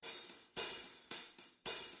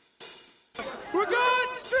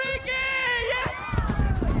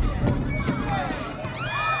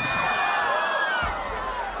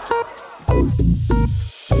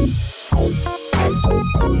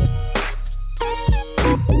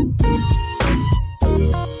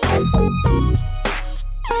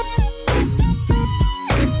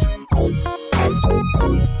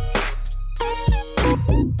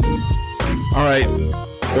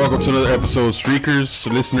to another episode of Streakers,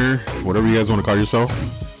 listener, whatever you guys want to call yourself.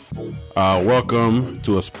 Welcome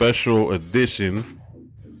to a special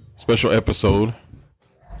episode.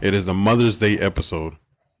 It is the Mother's Day episode.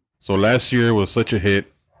 So last year was such a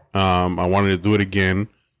hit. I wanted to do it again,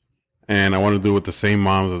 and I want to do it with the same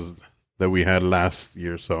moms that we had last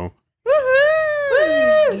year. So,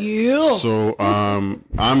 yeah. So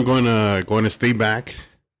I'm going to stay back.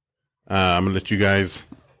 I'm gonna let you guys.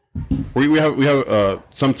 We have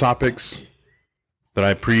some topics that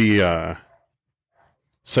I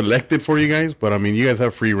selected for you guys, but I mean, you guys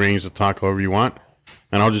have free range to talk however you want,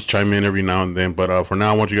 and I'll just chime in every now and then. But for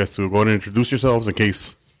now, I want you guys to go ahead and introduce yourselves in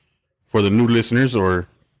case for the new listeners or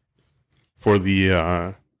for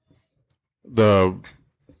the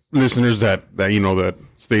listeners that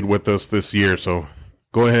stayed with us this year. So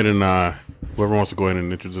go ahead and whoever wants to go ahead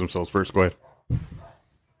and introduce themselves first, go ahead.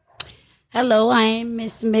 Hello, I'm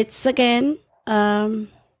Miss Mitz again. Hello.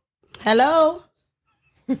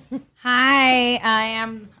 Hi, I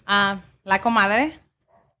am La Comadre.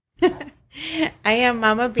 I am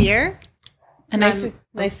Mama Beer. And nice.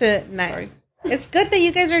 It's good that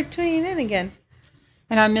you guys are tuning in again.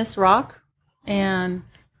 And I'm Miss Rock, and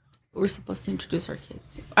we're supposed to introduce our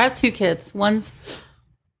kids. I have two kids. One's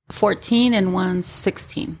 14 and one's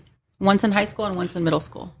 16. One's in high school and one's in middle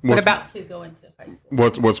school. But about to go into high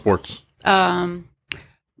school. What sports?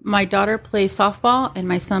 My daughter plays softball, and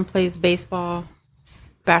my son plays baseball,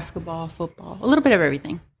 basketball, football, a little bit of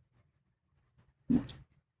everything.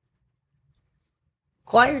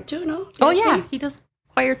 Choir too, no? Yeah, he does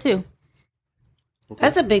choir too. Okay.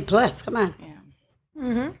 That's a big plus. Come on. Yeah.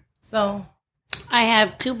 Mm-hmm. So I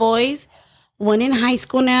have two boys, one in high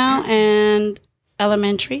school now and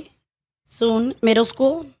elementary, soon middle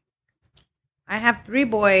school. I have three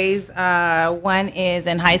boys. One is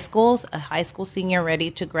in high school, a high school senior ready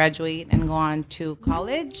to graduate and go on to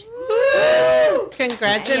college. Woo!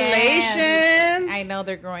 Congratulations. And I know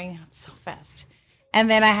they're growing up so fast. And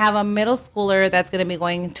then I have a middle schooler that's going to be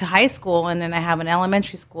going to high school. And then I have an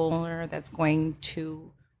elementary schooler that's going to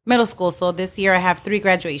middle school. So this year I have 3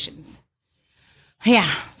 graduations. Yeah,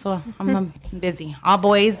 so I'm busy. All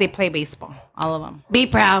boys, they play baseball, all of them. Be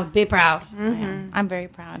proud. Be proud. Mm-hmm. I'm very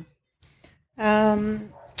proud. I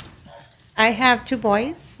have 2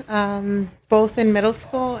 boys, both in middle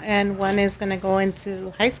school, and one is going to go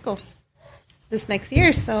into high school this next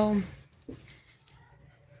year. So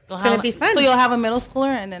it's going to be fun. So you'll have a middle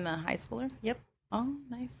schooler and then a high schooler? Yep. Oh,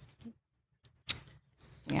 nice.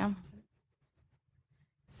 Yeah.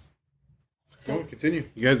 So continue.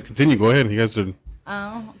 You guys continue. Go ahead. You guys are. So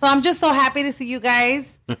I'm just so happy to see you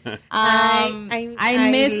guys. I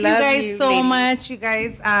miss you guys so ladies. Much. You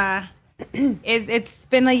guys, it's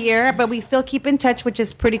been a year, but we still keep in touch, which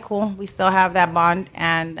is pretty cool. We still have that bond,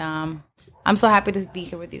 and I'm so happy to be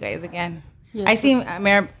here with you guys again. Yes, I see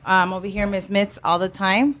over here, Miss Mitz, all the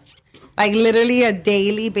time, like literally a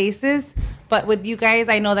daily basis. But with you guys,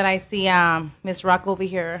 I know that I see Miss Rock over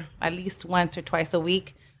here at least once or twice a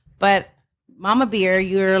week. But Mama Beer,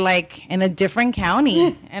 you're like in a different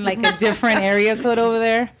county and like a different area code over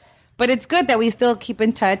there. But it's good that we still keep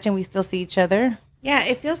in touch and we still see each other. Yeah,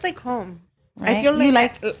 it feels like home. Right?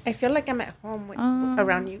 I feel like I'm at home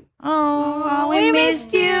around you. Oh, we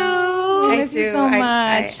missed you. I do. You so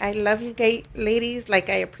much. I love you, ladies.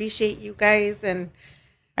 Like, I appreciate you guys. And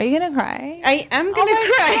are you gonna cry? I am gonna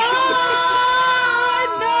cry.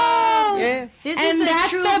 Oh, no. Yes.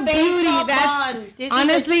 That's the beauty.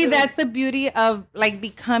 Honestly, that's the beauty of like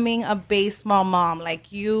becoming a baseball mom.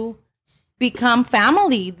 Like you become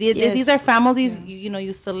family. These are families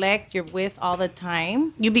you select, you're with all the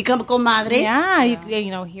time. You become comadres. Yeah,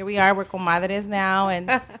 here we are, we're comadres now, and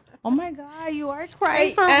oh my God, you are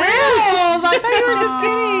crying for real. I thought you were just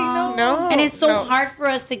kidding. No. And it's so hard for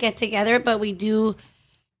us to get together, but we do.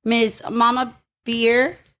 Miss Mama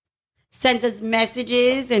Beer sends us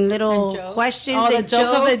messages and little questions and the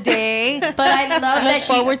joke of the day. But I love that. Look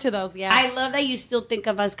forward to those. Yeah, I love that you still think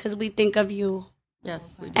of us because we think of you.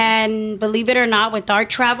 Yes, we do. And believe it or not, with our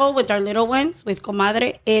travel, with our little ones, with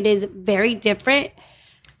Comadre, it is very different.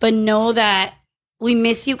 But know that we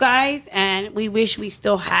miss you guys, and we wish we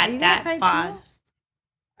still had that bond.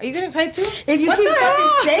 Are you gonna cry too? If you keep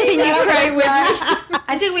fucking saying you cry with me.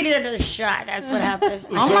 I think we need another shot. That's what happened.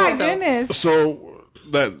 Oh my goodness! So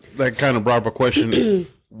that kind of brought up a question.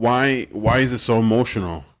 Why is it so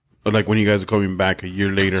emotional? Like when you guys are coming back a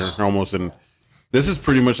year later, almost, and this is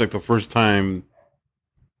pretty much like the first time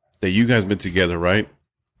that you guys been together, right?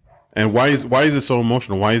 And why is it so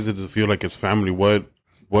emotional? Why is it to feel like it's family? What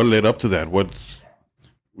led up to that?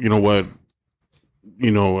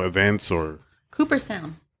 Events or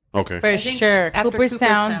Cooperstown. Okay. For sure.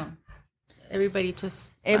 Cooperstown. Everybody just...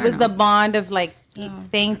 It was the bond of like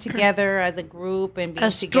staying together as a group and being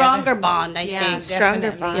a stronger bond, I think.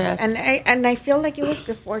 Stronger bond. Yes. And I feel like it was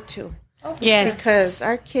before too. Yes. Because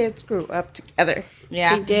our kids grew up together.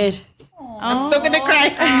 Yeah. We did. I'm still gonna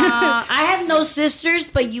cry. I have no sisters,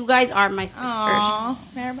 but you guys are my sisters.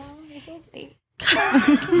 Maribel, you're so sweet.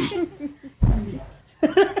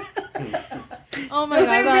 Oh my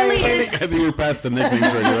God. really I think we're past the nicknames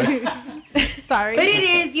already, right? Sorry. But it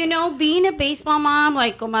is, being a baseball mom,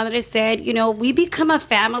 like Comadre said, we become a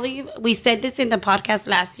family. We said this in the podcast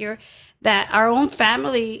last year, that our own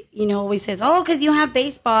family, always says, oh, because you have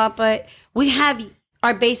baseball, but we have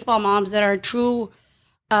our baseball moms that are true.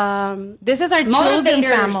 This is our chosen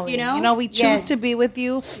family. We choose to be with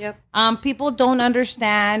you. Yep. People don't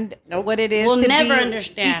understand what it is. We'll to never be,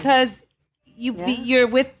 understand because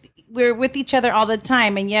we're with each other all the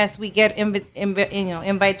time, and yes, we get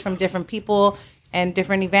invites from different people and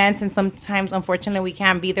different events, and sometimes, unfortunately, we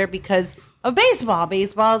can't be there because of baseball.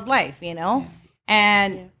 Baseball is life,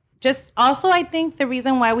 and. Just also, I think the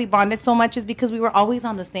reason why we bonded so much is because we were always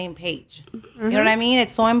on the same page. Mm-hmm. You know what I mean?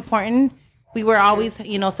 It's so important. We were always,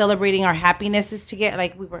 celebrating our happinesses together.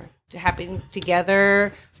 Like we were happy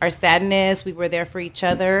together, our sadness. We were there for each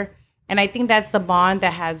other. And I think that's the bond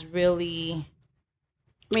that has really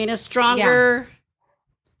made us stronger. Yeah.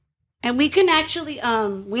 And we can actually,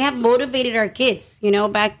 we have motivated our kids.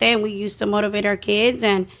 Back then we used to motivate our kids,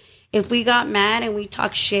 and if we got mad and we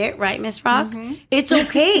talk shit, right, Miss Rock? Mm-hmm. It's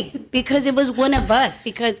okay because it was one of us.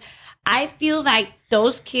 Because I feel like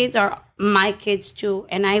those kids are my kids too,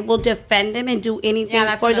 and I will defend them and do anything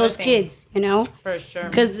for those kids. For sure.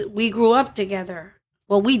 Because we grew up together.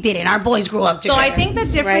 Well, we didn't. Our boys grew up together. So I think the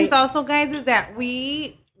difference also, guys, is that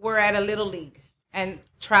we were at a little league and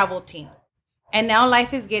travel team, and now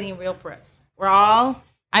life is getting real for us. We're all.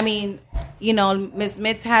 Miss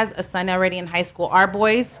Mitz has a son already in high school. Our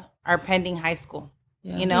boys are pending high school,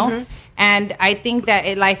 Mm-hmm. And I think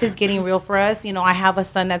that life is getting real for us. I have a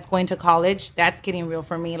son that's going to college. That's getting real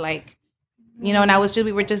for me. Like, and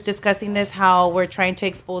we were just discussing this, how we're trying to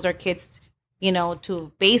expose our kids,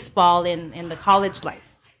 to baseball in the college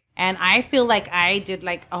life. And I feel like I did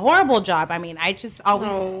like a horrible job. I just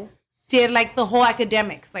always did like the whole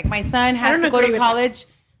academics. Like my son has to go to college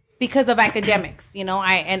because of academics,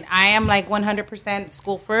 I am like 100%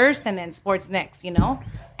 school first and then sports next,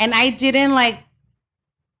 and I didn't like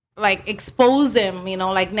expose them,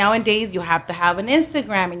 like nowadays you have to have an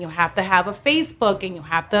Instagram and you have to have a Facebook and you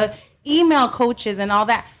have to email coaches and all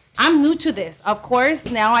that. I'm new to this. Of course,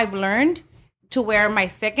 now I've learned to where my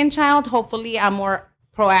second child, hopefully I'm more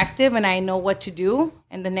proactive and I know what to do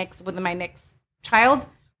with my next child.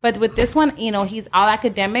 But with this one, he's all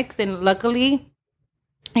academics, and luckily,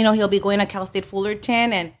 he'll be going to Cal State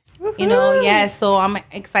Fullerton, and so I'm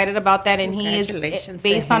excited about that. And he is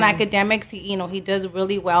based on academics. He does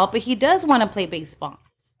really well, but he does want to play baseball.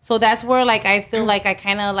 So that's where I feel like I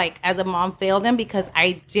kind of as a mom failed him because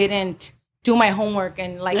I didn't do my homework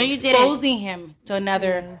and exposing him to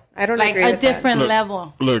another, I don't a different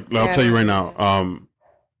level. Look, I'll tell you right now.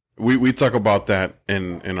 We talk about that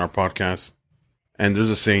in our podcast, and there's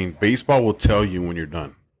a saying: baseball will tell you when you're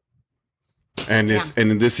done. And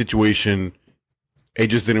in this situation, it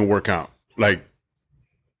just didn't work out. Like,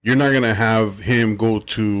 you're not gonna have him go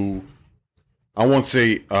to, I won't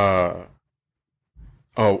say a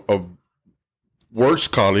worse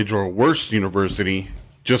college or a worse university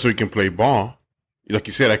just so he can play ball. Like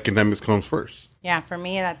you said, academics comes first. Yeah, for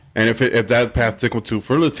me, that's. And if that path took him to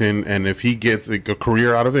Fullerton, and if he gets a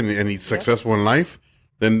career out of it and he's successful in life,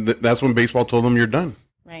 then that's when baseball told him you're done.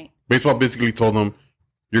 Right. Baseball basically told him,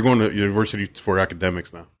 you're going to university for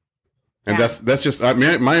academics now. And that's just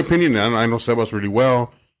my opinion. I know Sebas really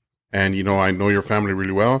well, and I know your family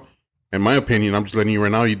really well. In my opinion, I'm just letting you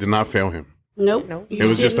right now, you did not fail him. Nope. It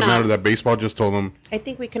was just a matter that baseball just told him. I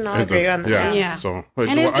think we can all agree on that. Yeah. So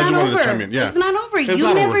and it's not over. It's not over.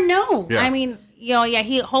 You never know. Yeah.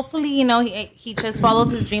 He hopefully, he just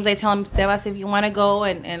follows his dreams. I tell him, Sebas, if you want to go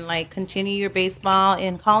and continue your baseball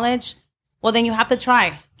in college, well, then you have to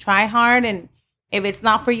try hard. And if it's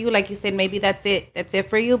not for you, like you said, maybe that's it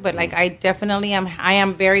for you. But I definitely I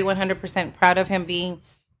am very 100% proud of him being,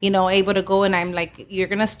 able to go. And I'm like, you're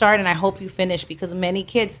going to start and I hope you finish, because many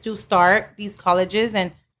kids do start these colleges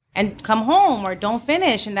and come home or don't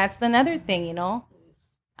finish. And that's another thing,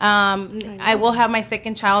 I will have my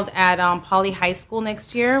second child at Poly High School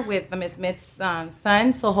next year with Miss Mitz's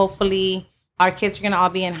son. So hopefully our kids are going to all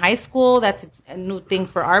be in high school. That's a new thing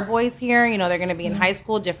for our boys here. They're going to be in high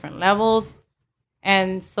school, different levels.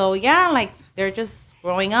 And so, they're just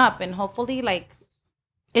growing up, and hopefully,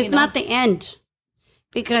 It's not the end,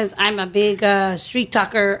 because I'm a big street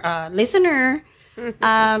talker listener.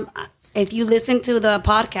 If you listen to the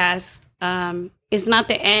podcast, it's not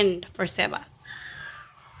the end for Sebas.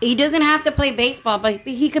 He doesn't have to play baseball, but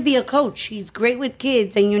he could be a coach. He's great with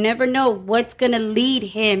kids, and you never know what's going to lead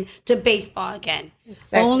him to baseball again.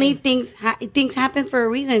 Exactly. Only things happen for a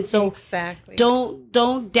reason. So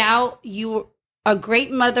don't doubt. You're a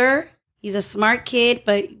great mother. He's a smart kid,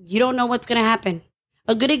 but you don't know what's going to happen.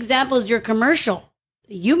 A good example is your commercial.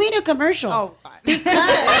 You made a commercial. Oh, God.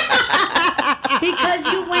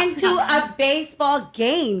 Because you went to a baseball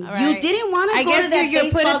game. Right. You didn't want to go to that baseball game. I guess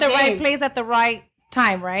you're put at the right place at the right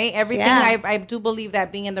time, right? Everything, I do believe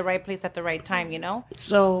that being in the right place at the right time,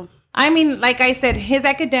 So, I mean, like I said, his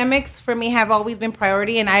academics for me have always been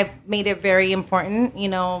priority, and I've made it very important.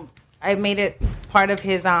 I've made it part of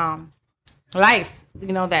his life,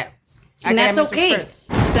 that. And that's okay.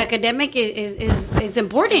 His academic is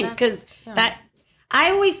important, because that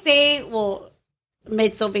I always say,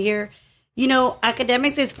 Mitz over here,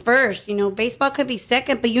 academics is first. Baseball could be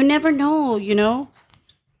second, but you never know.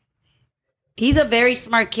 He's a very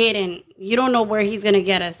smart kid, and you don't know where he's gonna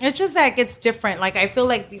get us. It's just like it's different. Like I feel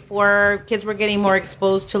like before, kids were getting more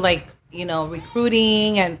exposed to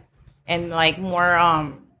recruiting and like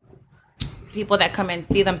more people that come and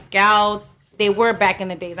see them, scouts. They were back in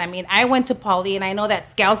the days. I mean, I went to Poly, and I know that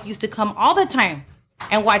scouts used to come all the time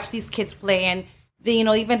and watch these kids play, and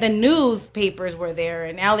even the newspapers were there,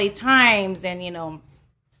 and LA Times, and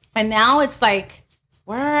and now it's like,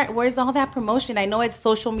 where's all that promotion? I know it's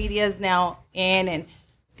social media is now in, and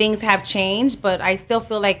things have changed, but I still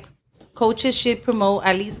feel like coaches should promote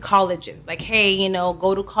at least colleges. Like, hey,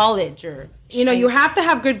 go to college, or you have to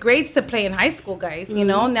have good grades to play in high school, guys.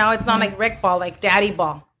 Mm-hmm. Now it's not like rec ball, like daddy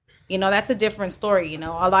ball. That's a different story. A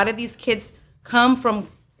lot of these kids come from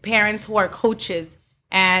parents who are coaches,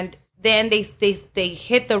 and then they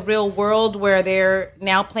hit the real world where they're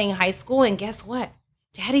now playing high school, and guess what?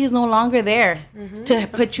 Daddy is no longer there to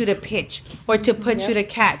put you to pitch, or to put you to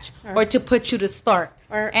catch, or to put you to start.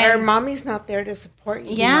 Or mommy's not there to support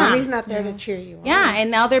you. Yeah. Mommy's not there to cheer you on. Yeah,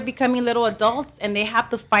 and now they're becoming little adults, and they have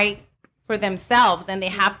to fight for themselves, and they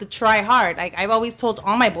have to try hard. Like I've always told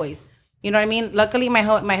all my boys, you know what I mean? Luckily, my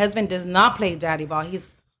husband does not play daddy ball.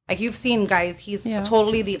 He's, like you've seen, guys, he's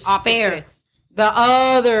totally the opposite. Fair. The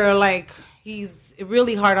other, he's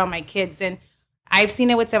really hard on my kids, and I've seen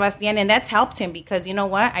it with Sebastian, and that's helped him, because you know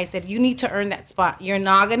what? I said, you need to earn that spot. You're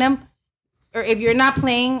not going to, or if you're not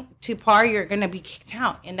playing to par, you're going to be kicked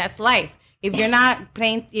out, and that's life. If you're not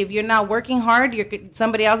playing, if you're not working hard,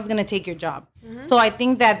 somebody else is going to take your job. Mm-hmm. So I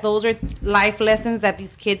think that those are life lessons that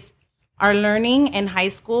these kids are learning in high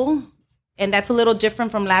school, and that's a little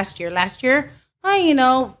different from last year. Last year,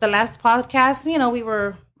 the last podcast,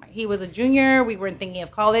 he was a junior, we weren't thinking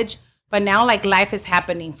of college. But now, life is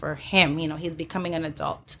happening for him. He's becoming an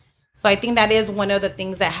adult. So I think that is one of the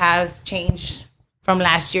things that has changed from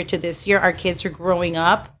last year to this year. Our kids are growing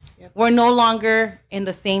up. Yep. We're no longer in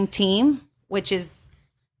the same team, which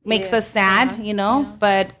makes us sad, Yeah.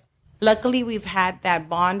 But luckily, we've had that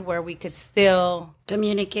bond where we could still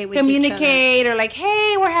communicate with each other. Or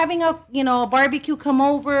hey, we're having a barbecue, come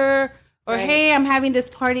over. Or hey, I'm having this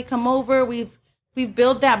party, come over. We've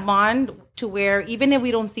built that bond to where even if we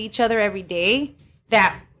don't see each other every day,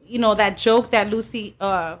 that that joke that Lucy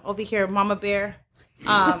over here, Mama Bear, shit,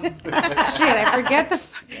 I forget the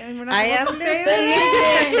fucking. I am Lucy.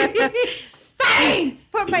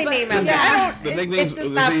 Put my name out there. I don't. The nicknames.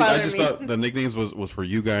 I just thought the nicknames was for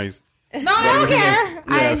you guys. No, I don't care.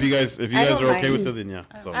 Yeah, if you guys are okay with it, then yeah.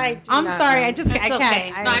 So. I'm sorry. I can't.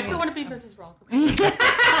 Okay. I still want to be Mrs. Rock. Okay?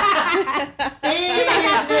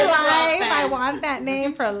 That's for life. I want that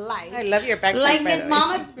name for life. I love your backpack. Like Miss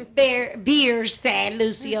Mama Beer said,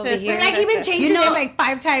 Lucy over here. Like even changing it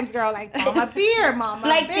 5 times, girl. Like Mama Beer, Mama.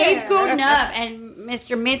 Like Beer. They've grown up, and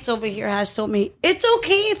Mr. Mitz over here has told me it's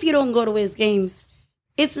okay if you don't go to his games.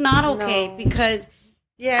 It's not okay because.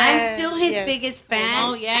 Yeah, I'm still his biggest fan.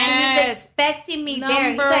 Oh, yes. And he's expecting me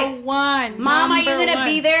there. He's like, one. Mom, are you going to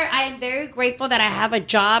be there? I am very grateful that I have a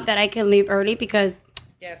job that I can leave early because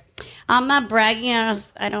I'm not bragging.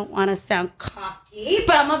 I don't want to sound cocky,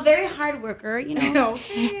 but I'm a very hard worker,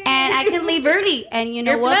 Okay. And I can leave early. And you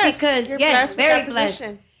know what? Blessed. Because, You're very blessed.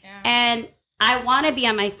 Yeah. And I want to be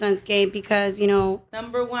at my son's game because,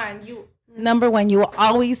 Number one, number one, you will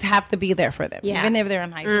always have to be there for them. Yeah. Even if they're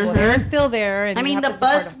in high school, they're still there. And I mean, the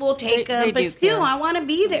bus will take them, but still, I want to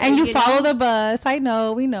be there. And you follow the bus. I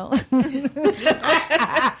know, we know. What time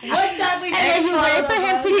we and you wait for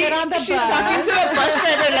him to get on the bus. She's talking to the bus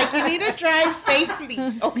driver like, you need to drive safely.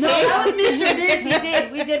 Okay. No, that was Mr. Vince. He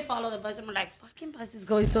did. We did follow the bus, and we're like, fucking bus is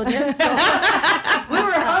going so damn slow. We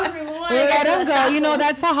were hungry. We let them go. You know,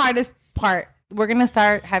 that's the hardest part. We're gonna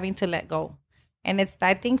start having to let go. And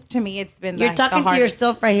I think to me, it's been You're talking to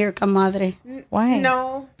yourself right here, comadre. Why?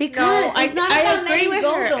 No, because I agree with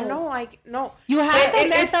go, her. Though. No. You have to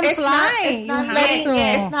let them fly. It's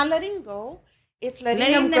not letting go. It's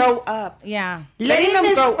letting them grow up. Yeah, letting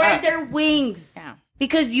them spread their wings. Yeah,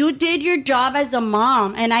 because you did your job as a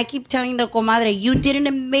mom, and I keep telling the comadre, you did an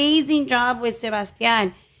amazing job with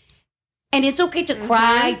Sebastian. And it's okay to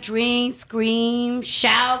cry, drink, scream,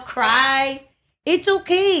 shout, cry. It's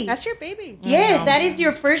okay. That's your baby. Yes, that is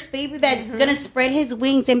your first baby that's going to spread his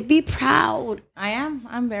wings and be proud. I am.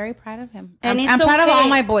 I'm very proud of him. And I'm proud of all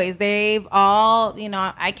my boys. They've all,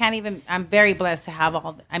 I'm very blessed to have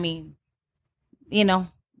all,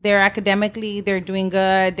 they're academically, they're doing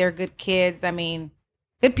good. They're good kids.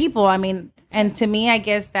 Good people. And to me, I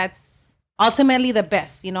guess that's ultimately the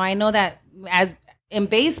best. I know that as in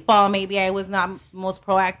baseball, maybe I was not most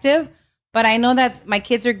proactive, but I know that my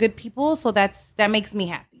kids are good people, so that makes me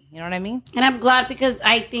happy. You know what I mean? And I'm glad because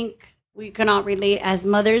I think we cannot relate as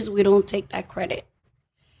mothers. We don't take that credit.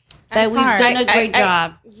 That we've done a great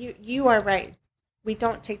job. You are right. We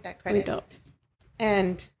don't take that credit. We don't.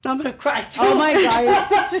 And I'm gonna cry too. Oh my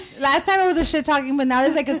god! Last time it was a shit talking, but now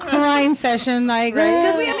it's like a crying session. Like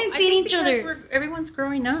because we haven't seen each other. Everyone's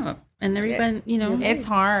growing up. And everyone, it's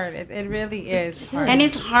hard. It really is hard. And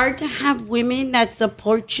it's hard to have women that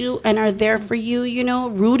support you and are there for you,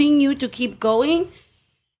 rooting you to keep going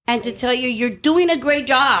and to tell you you're doing a great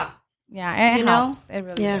job. Yeah, it helps. It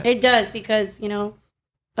really does. It does because,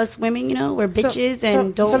 us women, we're bitches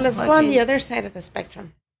and don't. So let's go on the other side of the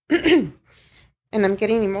spectrum. And I'm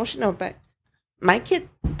getting emotional, but my kid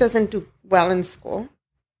doesn't do well in school.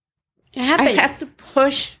 It happens. I have to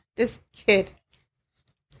push this kid.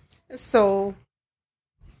 So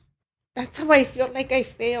that's how I feel like I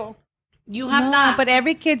fail. You have not. But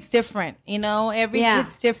every kid's different, Every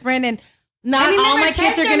kid's different, and not all my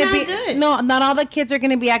kids are going to be good. No, not all the kids are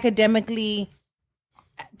going to be academically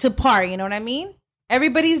to par. You know what I mean?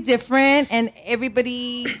 Everybody's different, and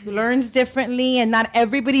everybody learns differently, and not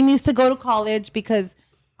everybody needs to go to college because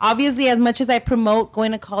obviously, as much as I promote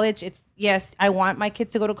going to college, yes, I want my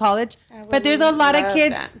kids to go to college. But there's a lot of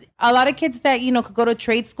kids that, could go to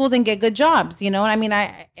trade schools and get good jobs,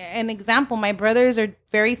 an example, my brothers are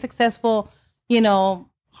very successful,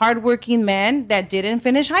 hardworking men that didn't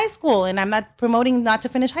finish high school. And I'm not promoting not to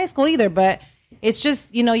finish high school either, but it's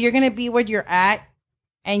just, you're going to be where you're at.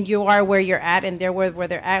 And you are where you're at, and they're where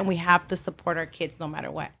they're at, and we have to support our kids no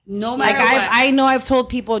matter what. No matter what. I know I've told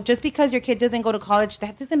people just because your kid doesn't go to college,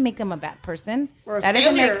 that doesn't make them a bad person. Or a that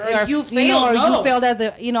failure. Doesn't make, you failed as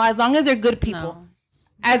a as long as they're good people.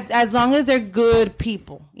 No. As long as they're good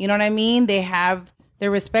people, you know what I mean. They're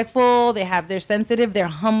respectful. They're sensitive. They're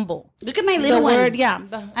humble. Look at my little one.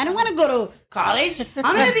 I don't want to go to college.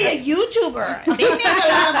 I'm going to be a YouTuber. They make a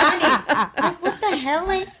lot of money. Like, what the hell?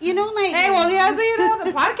 Hey, well,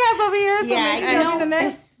 the podcast over here. So yeah, I know. The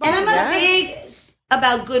next and I'm big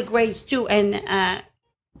about good grades, too. And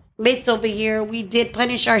Mitz over here, we did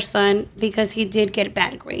punish our son because he did get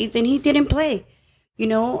bad grades and he didn't play.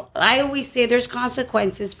 I always say there's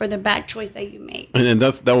consequences for the bad choice that you made. And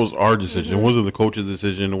that was our decision. It wasn't the coach's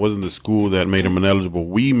decision. It wasn't the school that made him ineligible.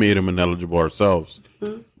 We made him ineligible ourselves.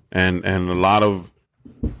 Mm-hmm. And a lot of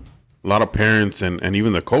parents and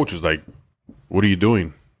even the coach was like, what are you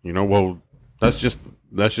doing? Well, that's just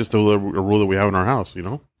a rule that we have in our house,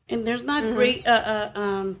 And there's not great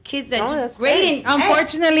kids that do great.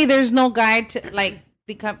 Unfortunately, there's no guide to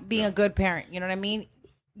being a good parent. You know what I mean?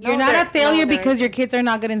 You're not a failure because your kids are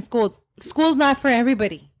not good in school. School's not for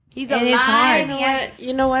everybody. He's alive.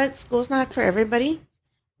 You know what? School's not for everybody,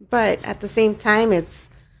 but at the same time, it's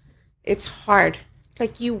hard.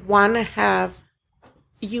 Like you want to have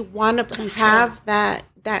that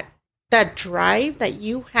drive that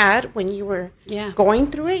you had when you were going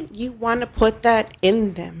through it. You want to put that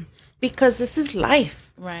in them because this is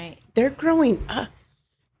life. Right. They're growing up.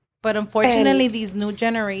 But unfortunately, these new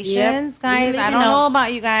generations, guys, I don't know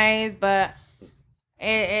about you guys, but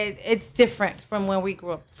it's different from when we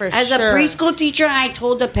grew up, As a preschool teacher, I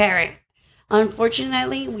told a parent,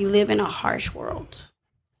 unfortunately, we live in a harsh world.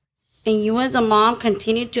 And you as a mom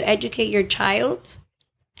continue to educate your child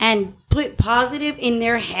and put positive in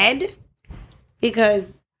their head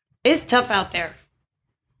because It's tough out there.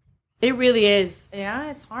 It really is. Yeah,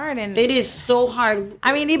 it's hard, and it is so hard.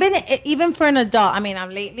 I mean, even for an adult. I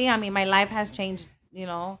mean, my life has changed.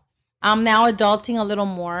 I'm now adulting a little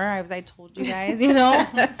more, as I told you guys.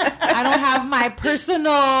 I don't have my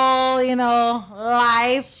personal, life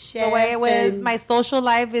the way it was. My social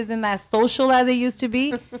life isn't as social as it used to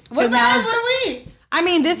be. What are we? I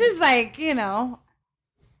mean, this is like,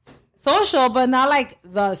 social, but not like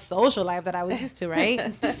the social life that I was used to,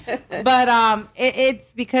 right? But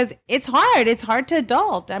it's because it's hard. It's hard to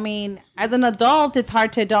adult. I mean, as an adult, it's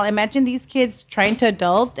hard to adult. Imagine these kids trying to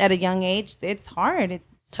adult at a young age. It's hard. It's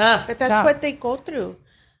tough. But that's what they go through.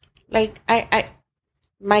 Like,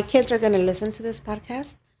 my kids are going to listen to this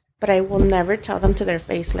podcast, but I will never tell them to their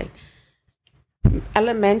face, like,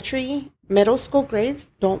 elementary, middle school grades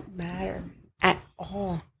don't matter at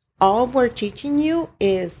all. All we're teaching you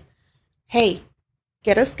is, hey,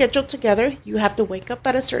 get a schedule together. You have to wake up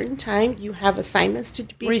at a certain time. You have assignments to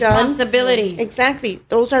be responsibility. done. Exactly.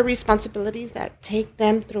 Those are responsibilities that take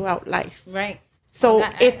them throughout life. Right. So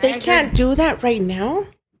if they can't do that right now,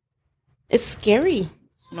 it's scary.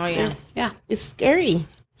 Oh yeah. Yeah. It's scary.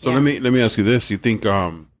 So let me ask you this. You think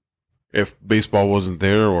if baseball wasn't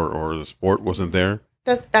there or the sport wasn't there?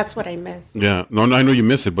 That's what I miss. Yeah. No, I know you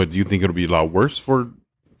miss it, but do you think it'll be a lot worse for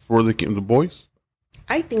the boys?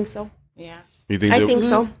 I think so. Yeah. You think I think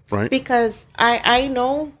so. Right. Because I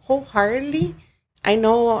know wholeheartedly, I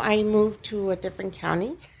know I moved to a different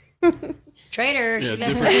county. Traitor. Yeah, She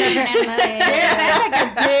left her That's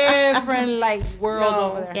like a different world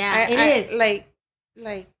over there. Yeah, it is. Like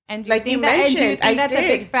and like you mentioned, I that's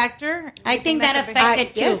a big factor. I think that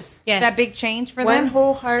affected too. Yes. That big change for One them.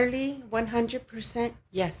 wholeheartedly, 100%.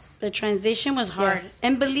 Yes. The transition was hard,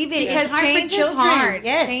 and believe it, because it's hard change for children. is hard.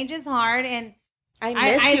 Yes. Change is hard, and I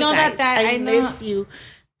miss I you know guys. that I miss you.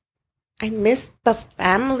 I miss the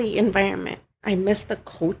family environment. I miss the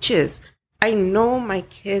coaches. I know my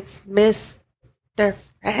kids miss their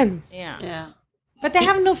friends. Yeah. But they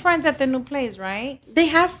have new friends at the new place, right? They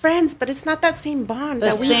have friends, but it's not that same bond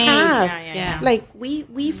that we have. Yeah. Like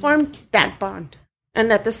we formed that bond,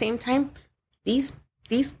 and at the same time, these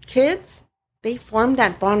kids, they formed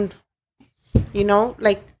that bond.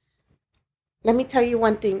 Like, let me tell you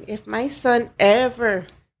one thing: if my son ever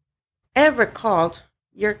called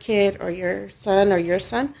your kid or your son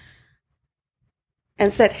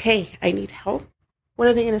and said, "Hey, I need help," what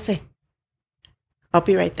are they going to say? I'll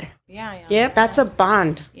be right there. Yeah. Yep. That's a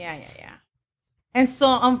bond. Yeah. And so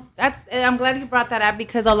I'm glad you brought that up,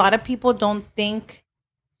 because a lot of people don't think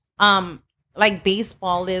like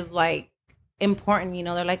baseball is like important,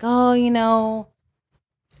 they're like, oh,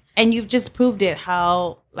 and you've just proved it,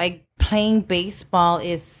 how like playing baseball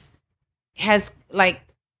has like,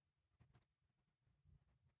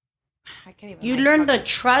 I can't even. You learn the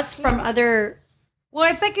trust from other. Well,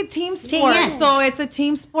 it's like a team sport. Yes. So it's a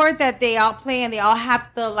team sport that they all play, and they all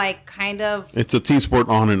have to like kind of. It's a team sport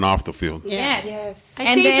on and off the field. Yes.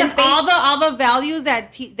 And then all the values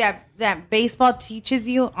that that baseball teaches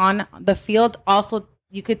you on the field, also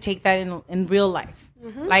you could take that in real life.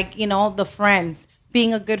 Mm-hmm. Like, the friends,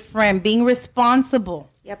 being a good friend, being responsible.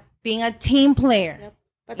 Yep. Being a team player. Yep.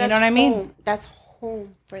 But you know what I mean? Home. That's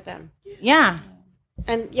home for them. Yeah.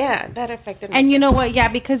 And that affected me. And you know what? Yeah,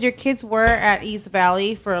 because your kids were at East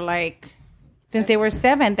Valley for since they were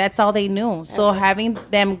 7, that's all they knew. So having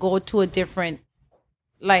them go to a different,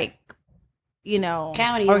 county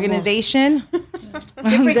organization,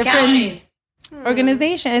 different county.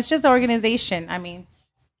 organization. It's just an organization. I mean,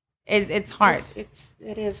 it's hard. It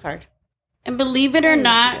is hard. And believe it or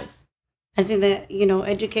not, as in the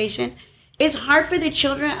education, it's hard for the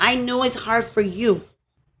children. I know it's hard for you.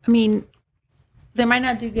 I mean, they might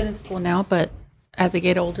not do good in school now, but as they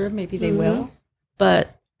get older, maybe they will.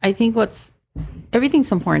 But I think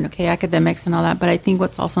everything's important, okay, academics and all that. But I think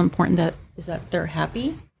what's also important is that they're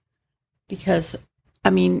happy, because, I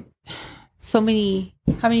mean, how many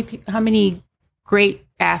great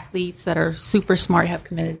athletes that are super smart have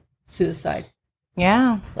committed suicide?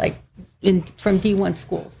 Yeah, like from D1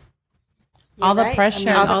 schools. All the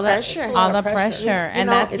pressure, all the pressure, and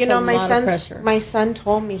my son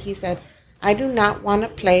told me, he said, I do not want to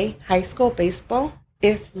play high school baseball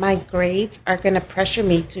if my grades are going to pressure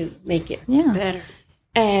me to make it better.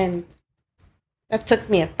 And that took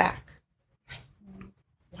me aback.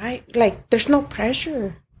 Why? Like, there's no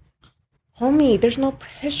pressure. Homie, there's no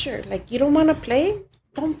pressure. Like, you don't want to play?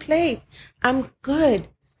 Don't play. I'm good.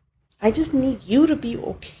 I just need you to be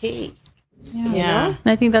okay. Yeah. You know?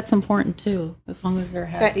 And I think that's important too, as long as they're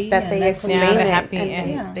happy. That they explain it happy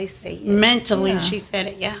and they say it. Mentally, she said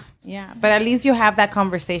it, Yeah, but at least you have that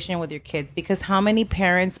conversation with your kids, because how many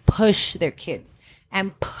parents push their kids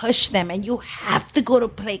and push them, and you have to go to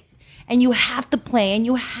play, and you have to play, and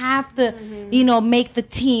you have to, make the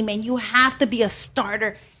team, and you have to be a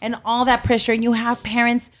starter, and all that pressure, and you have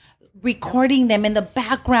parents recording them in the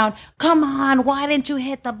background. Come on, why didn't you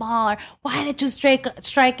hit the ball? Or why did you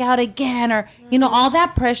strike out again? Or, all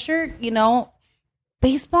that pressure,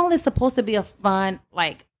 baseball is supposed to be a fun,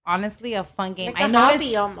 honestly, a fun game. Like I know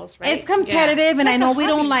hobby almost, right? It's competitive, and I know we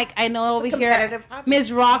don't like. I know over here,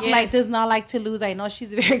 Ms. Rock does not like to lose. I know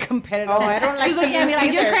she's very competitive. Oh, I don't like she's to lose either.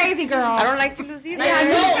 You're crazy, girl. I don't like to lose either. Yeah,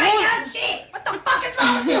 I know. Shit. What the fuck is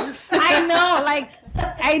wrong with you? I know,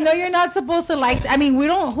 I know you're not supposed to like. I mean, we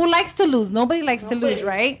don't. Who likes to lose? Nobody likes to lose,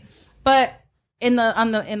 right? But in the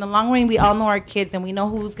long run, we all know our kids, and we know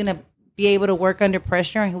who's gonna be able to work under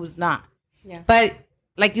pressure and who's not. Yeah. But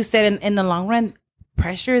like you said, in the long run,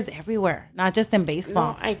 pressure is everywhere, not just in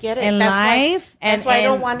baseball. No, I get it. In life, that's why I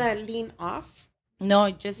don't want to lean off. No,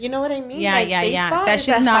 just you know what I mean. Yeah, yeah. That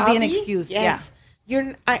should not be an excuse. Yes.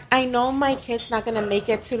 Yeah. I know my kid's not gonna make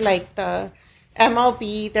it to the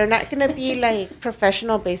MLB. They're not gonna be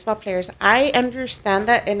professional baseball players. I understand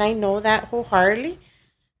that, and I know that wholeheartedly.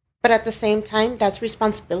 But at the same time, that's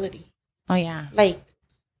responsibility. Oh yeah.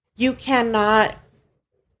 You cannot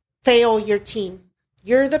fail your team.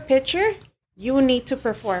 You're the pitcher. You need to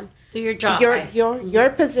perform. Do your job. Your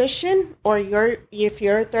position, or if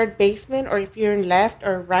you're a third baseman, or if you're in left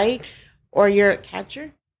or right, or you're a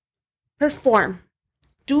catcher, perform.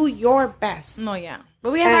 Do your best. No, yeah.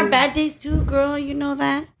 But we have our bad days too, girl. You know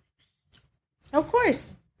that. Of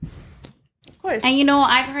course. And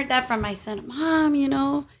I've heard that from my son. Mom,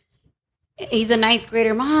 he's a 9th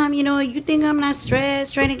grader. Mom, you think I'm not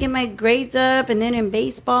stressed trying to get my grades up, and then in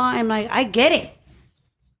baseball, I'm like, I get it.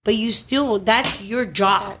 But that's your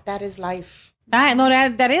job. That is life.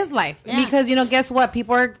 That is life. Yeah. Because, guess what?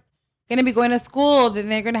 People are going to be going to school. Then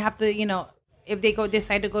they're going to have to, if they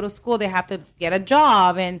decide to go to school, they have to get a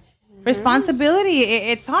job. And responsibility,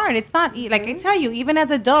 it's hard. It's not, like I tell you, even as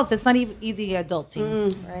adults, it's not even easy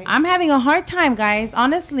adulting. Right. I'm having a hard time, guys,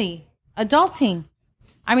 honestly, adulting.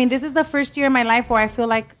 I mean, this is the first year in my life where I feel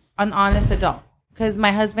like an honest adult. Because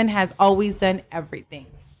my husband has always done everything.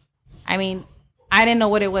 I mean, I didn't know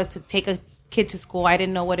what it was to take a kid to school. I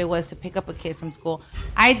didn't know what it was to pick up a kid from school.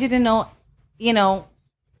 I didn't know,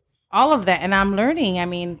 all of that. And I'm learning. I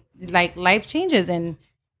mean, life changes, and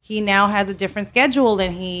he now has a different schedule,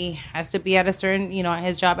 and he has to be at a certain, at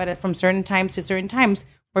his job from certain times to certain times,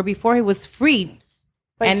 where before he was free.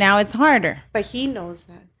 And now it's harder. But he knows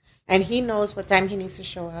that. And he knows what time he needs to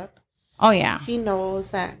show up. Oh, yeah. He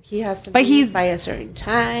knows that he has to leave by a certain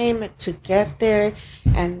time to get there.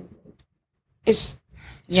 And it's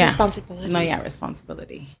responsibility. No, yeah,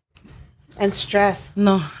 responsibility. And stress.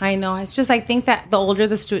 No, I know. It's just, I think that the older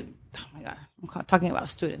the student, oh my God, I'm talking about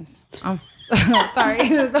students. I'm sorry.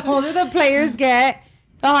 The older the players get,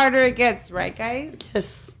 the harder it gets, right, guys?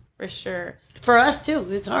 Yes, for sure. For us too,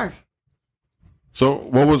 it's hard.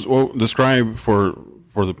 So, describe for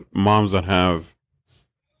the moms that have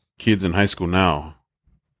kids in high school now,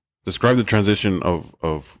 describe the transition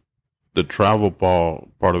of the travel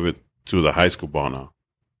ball part of it to the high school ball now.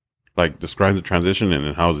 Describe the transition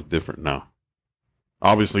and how is it different now?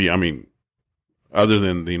 Obviously, I mean, other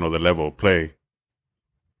than the level of play,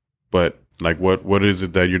 but what is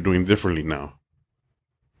it that you're doing differently now?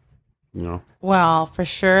 Well, for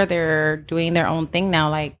sure, they're doing their own thing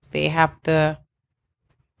now. They have to.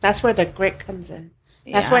 That's where the grit comes in.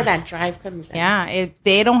 That's where that drive comes in. Yeah, if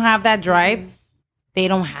they don't have that drive, they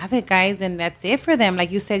don't have it, guys, and that's it for them. Like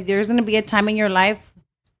you said, there's going to be a time in your life,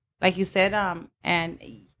 like you said, and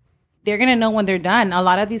they're going to know when they're done. A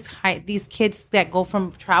lot of these kids that go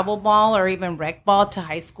from travel ball or even rec ball to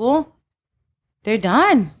high school, they're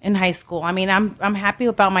done in high school. I mean, I'm happy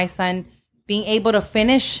about my son being able to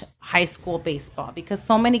finish high school baseball, because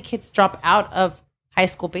so many kids drop out of high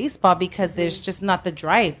school baseball because there's just not the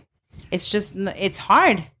drive. It's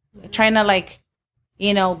hard trying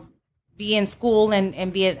to be in school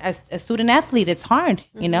and be a student athlete. It's hard,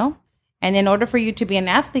 And in order for you to be an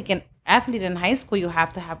athlete in high school, you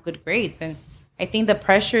have to have good grades. And I think the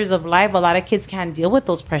pressures of life, a lot of kids can't deal with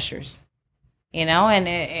those pressures, and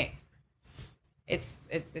it's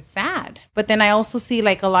sad. But then I also see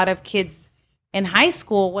a lot of kids in high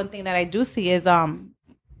school. One thing that I do see is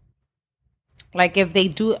if they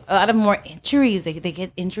do a lot of more injuries, they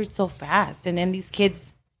get injured so fast. And then these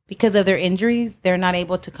kids, because of their injuries, they're not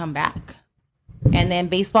able to come back. And then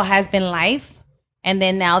baseball has been life. And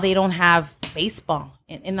then now they don't have baseball.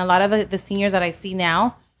 And a lot of the seniors that I see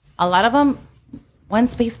now, a lot of them,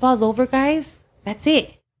 once baseball's over, guys, that's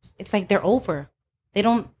it. It's like they're over. They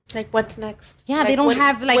don't. Like, what's next? Yeah, they don't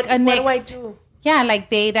have like a next. What do I do? Yeah, like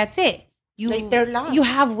that's it. They're lost. You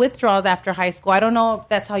have withdrawals after high school. I don't know if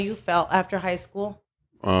that's how you felt after high school.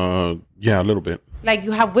 Yeah, a little bit. Like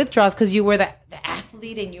you have withdrawals because you were the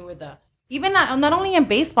athlete and you were even not only in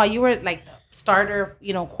baseball, you were like the starter,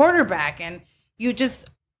 quarterback, and you just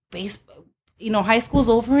high school's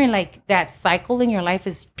over and like that cycle in your life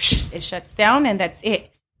it shuts down and that's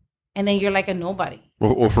it, and then you're like a nobody.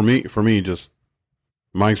 Well, for me, just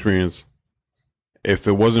my experience. If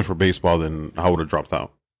it wasn't for baseball, then I would have dropped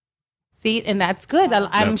out. See, and that's good.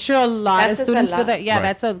 I'm sure a lot of students with it. Yeah, right.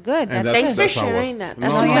 That's a good. Thanks for sharing that.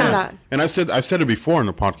 That's a lot. And I've said it before in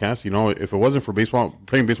the podcast. If it wasn't for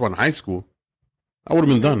playing baseball in high school, I would have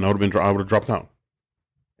been done. I would have dropped out.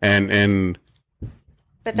 And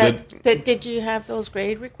but did you have those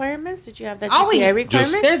grade requirements? Did you have that GPA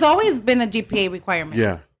requirement? There's always been a GPA requirement.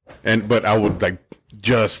 Yeah, but I would like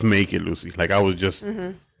just make it, Lucy. Like I was just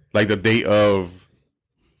like the day of.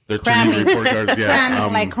 Cramming. Report cards,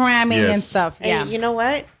 yeah. Cramming yes. and stuff. Yeah. And you know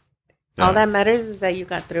what? Yeah. All that matters is that you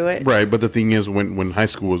got through it. Right, but the thing is, when high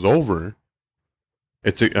school was over,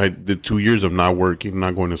 I did 2 years of not working,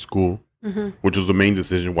 not going to school, which was the main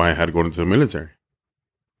decision why I had to go into the military.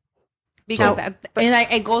 Because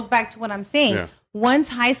it goes back to what I'm saying. Yeah. Once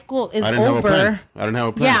high school is over, I didn't have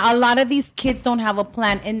a plan. Yeah, a lot of these kids don't have a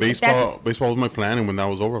plan. And baseball was my plan, and when that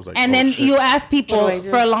was over, I was like, and then shit. You ask people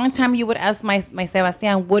for a long time. You would ask my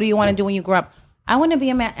Sebastian, "What do you want to do when you grow up?" I want to be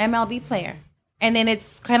an MLB player. And then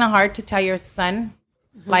it's kind of hard to tell your son,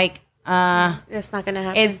 like, it's not gonna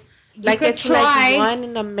happen. It's try. Like 1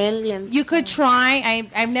 in a million. You could try.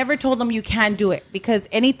 I've never told them you can't do it because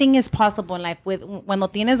anything is possible in life. Cuando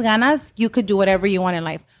tienes ganas, you could do whatever you want in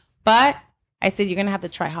life. But I said, you're going to have to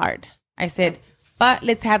try hard. I said, but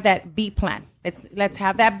let's have that B plan. Let's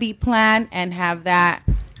have that B plan and have that,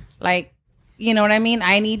 like, you know what I mean?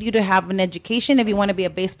 I need you to have an education. If you want to be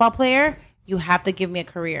a baseball player, you have to give me a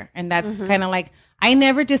career. And that's kind of like, I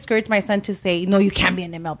never discouraged my son to say, no, you can't be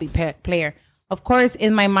an MLB player. Of course,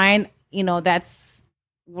 in my mind, that's,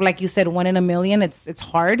 like you said, 1 in a million. It's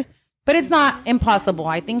hard, but it's not impossible.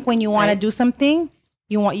 I think when you want to do something,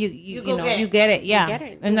 you get it. Yeah. You get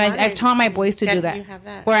it. And I've taught my boys to do that. You have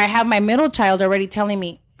that. Where I have my middle child already telling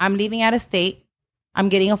me, I'm leaving out of state. I'm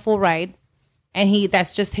getting a full ride. And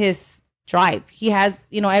that's just his drive. He has,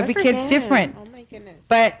 every kid's different. Oh my goodness.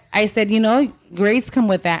 But I said, grades come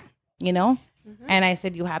with that, And I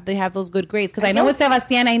said, you have to have those good grades. Because I know with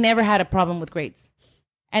Sebastian, I never had a problem with grades.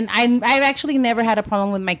 And I've actually never had a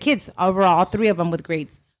problem with my kids overall, all 3 of them with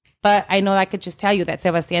grades. But I know I could just tell you that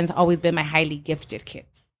Sebastian's always been my highly gifted kid.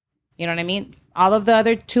 You know what I mean? All of the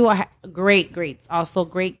other 2 are great grades. Also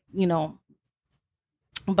great,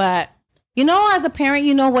 But, as a parent,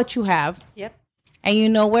 you know what you have. Yep. And you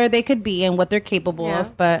know where they could be and what they're capable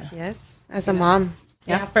of. But yes, as a mom.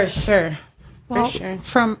 Yeah, for sure. Well,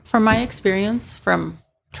 from my experience from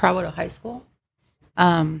travel to high school,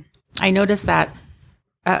 I noticed that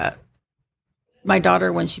my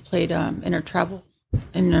daughter, when she played in her travel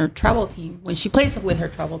team, when she plays with her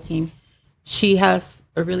travel team, she has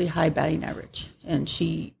a really high batting average and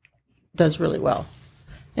she does really well.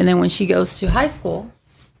 And then when she goes to high school,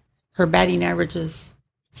 her batting average is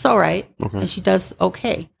so right, and she does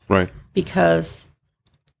okay, right? Because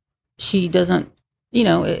she doesn't,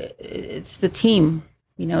 it's the team,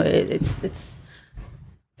 it's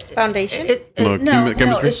foundation. No,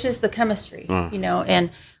 it's just the chemistry, And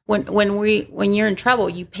when you're in trouble,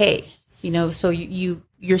 you pay, so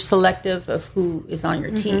you're selective of who is on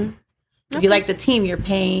your team. If you like the team, you're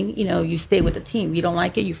paying, you stay with the team. You don't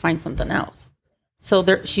like it, you find something else. So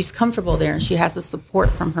she's comfortable there, and she has the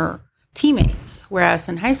support from her teammates. Whereas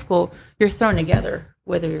in high school, you're thrown together,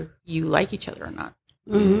 whether you like each other or not.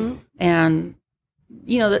 And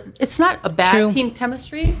it's not a bad team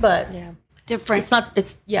chemistry, but different. It's not.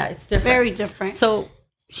 It's different. Very different. So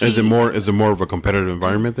is it more of a competitive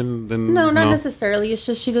environment than? No, not necessarily. It's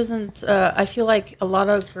just she doesn't. I feel like a lot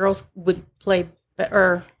of girls would play,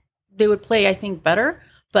 or they would play, I think, better,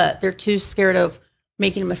 but they're too scared of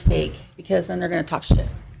making a mistake because then they're going to talk shit.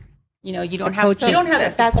 You don't have. You don't have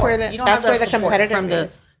that. That's where the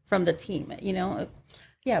competitive from the team.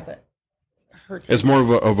 Yeah, but her team. It's more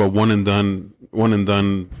of a one and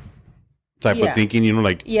done type of thinking.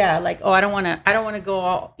 Like I don't want to go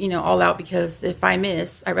all out because if I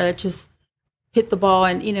miss, I'd rather just hit the ball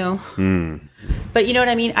and But you know what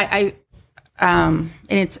I mean. I and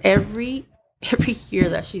it's every year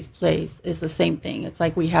that she plays is the same thing. It's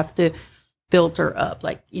like we have to built her up.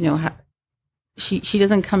 Like, she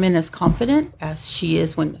doesn't come in as confident as she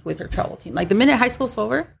is with her travel team. Like the minute high school's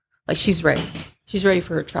over, like she's ready. She's ready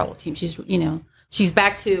for her travel team. She's she's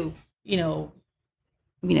back to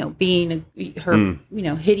being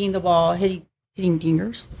hitting the ball, hitting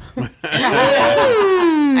dingers.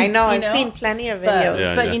 I know. I've seen plenty of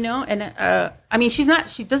videos. But I mean,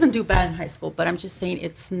 she doesn't do bad in high school, but I'm just saying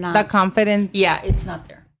it's not the confidence. Yeah, it's not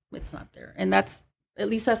there. It's not there, and that's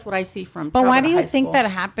what I see from. But why do you think that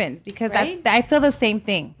happens? Because I feel the same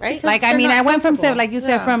thing. Right. Because like I mean, I went from like you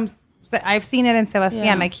said from I've seen it in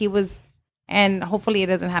Sebastian. Like he was. And hopefully it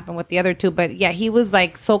doesn't happen with the other two. But yeah, he was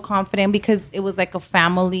like so confident because it was like a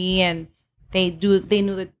family and they knew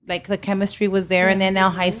that like the chemistry was there. And then now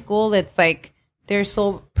high school, it's like they're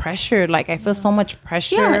so pressured. Like I feel so much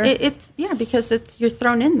pressure. Yeah, because you're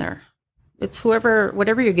thrown in there. It's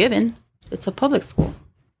whatever you're given. It's a public school.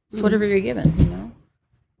 It's whatever you're given,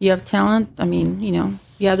 You have talent. I mean,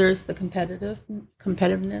 there's the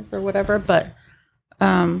competitiveness or whatever, but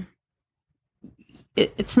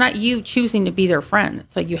it's not you choosing to be their friend.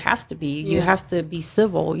 It's like you have to be. You have to be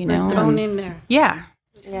civil. Thrown in there. Yeah.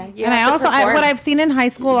 Yeah. And I also what I've seen in high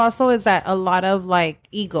school also is that a lot of like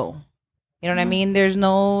ego. You know what I mean? There's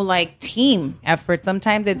no like team effort.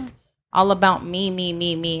 Sometimes it's all about me,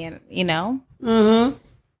 and Mm-hmm.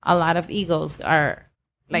 a lot of egos are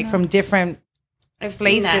like from different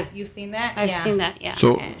places. You've seen that? I've seen that. Yeah.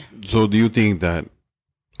 So do you think that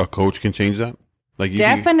a coach can change that? Like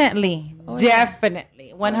definitely,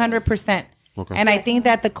 100%. Okay. And I think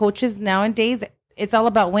that the coaches nowadays, it's all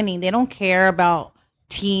about winning. They don't care about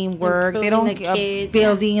teamwork. They don't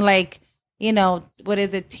building like what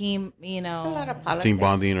is it? Team It's a lot of politics. Team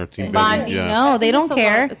bonding or team bonding. building. Yeah. No, they don't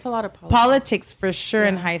care. It's a lot of politics for sure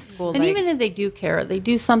in high school. And even if they do care, they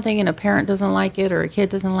do something and a parent doesn't like it or a kid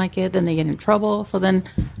doesn't like it, then they get in trouble. So then.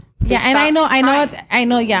 And I know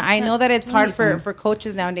that it's hard for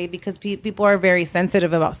coaches nowadays because people are very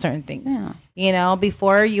sensitive about certain things. Yeah.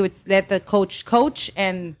 Before you would let the coach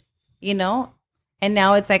and, and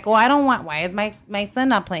now it's like, why is my son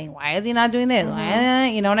not playing? Why is he not doing this?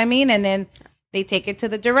 You know what I mean? And then they take it to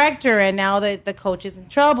the director and now the coach is in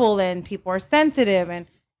trouble and people are sensitive. And,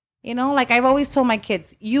 like I've always told my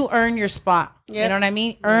kids, you earn your spot. Yep. You know what I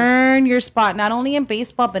mean? Earn your spot, not only in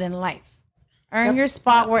baseball, but in life. Earn your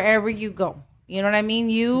spot wherever you go. You know what I mean?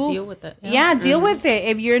 You deal with it. Yeah, deal with it.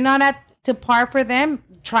 If you're not to par for them,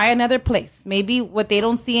 try another place. Maybe what they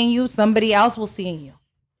don't see in you, somebody else will see in you.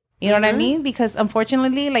 You know what I mean? Because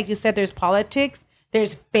unfortunately, like you said, there's politics.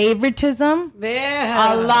 There's favoritism.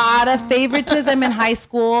 Yeah. A lot of favoritism in high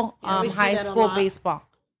school, baseball.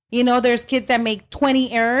 There's kids that make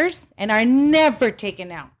 20 errors and are never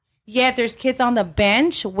taken out. Yet there's kids on the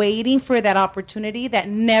bench waiting for that opportunity that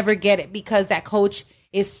never get it because that coach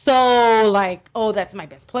is so like, oh, that's my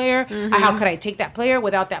best player. How could I take that player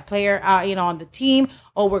without that player, on the team?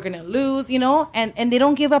 Oh, we're going to lose, and they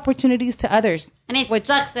don't give opportunities to others. And it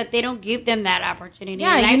sucks that they don't give them that opportunity.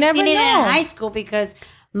 Yeah, and you never seen it know. in high school because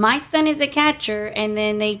my son is a catcher and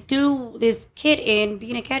then they do this kid in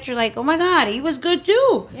being a catcher like, oh my God, he was good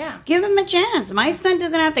too. Yeah. Give him a chance. My son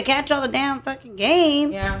doesn't have to catch all the damn fucking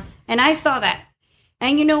game. Yeah. And I saw that.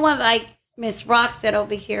 And you know what? Like Miss Rock said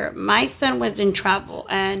over here, my son was in travel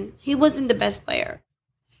and he wasn't the best player.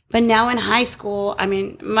 But now in high school, I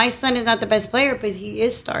mean, my son is not the best player, but he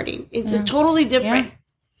is starting. It's a totally different. Yeah.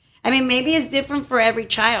 I mean, maybe it's different for every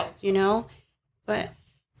child, but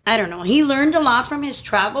I don't know. He learned a lot from his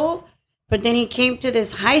travel, but then he came to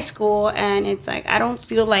this high school and it's like, I don't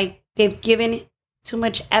feel like they've given too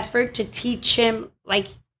much effort to teach him like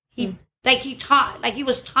he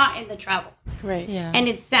was taught in the travel. Right. Yeah. And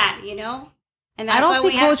it's sad, And that's I don't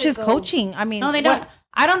why see coaches coaching. I mean, no, they don't.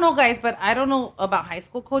 I don't know, guys, but I don't know about high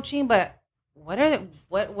school coaching. But what are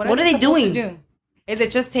they doing? To do? Is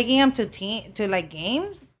it just taking them to like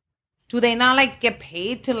games? Do they not like get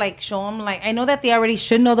paid to like show them? Like, I know that they already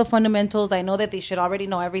should know the fundamentals. I know that they should already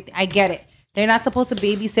know everything. I get it. They're not supposed to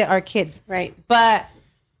babysit our kids, right? But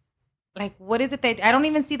like, what is it that I don't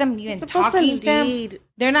even see them even talking to them?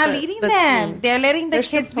 They're not leading them. Team. They're letting the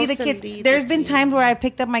kids be the kids. There's been times where I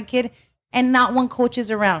picked up my kid and not one coach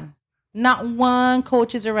is around. Not one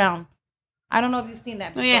coach is around. I don't know if you've seen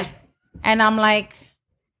that before. Yeah. And I'm like,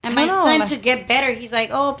 and my son to get better, he's like,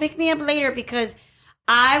 oh, pick me up later because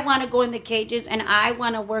I want to go in the cages and I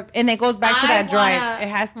want to work. And it goes back to that drive. It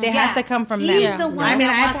has to come from them. He's the one. I mean,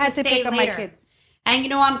 I've had to pick up my kids.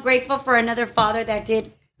 And I'm grateful for another father that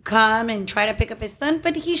did come and try to pick up his son,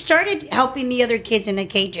 but he started helping the other kids in the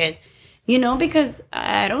cages, because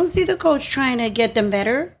I don't see the coach trying to get them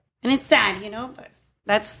better. And it's sad, but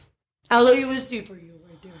that's LAUSD for you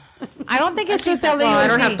right there. I don't think it's just LAUSD. Well, I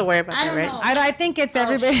don't have to worry about that, right? I think it's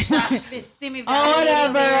everybody.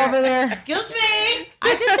 Whatever over there. Excuse me.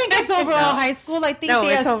 I just think it's overall high school. I think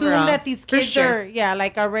they assume overall. that these kids are,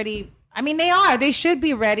 like already. I mean, they are. They should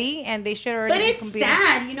be ready, and they should already. But it's competing.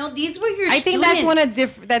 sad, these were your. I think that's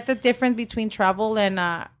that's the difference between travel and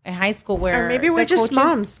high school, where or maybe we're just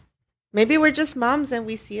moms. Maybe we're just moms, and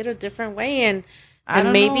we see it a different way, and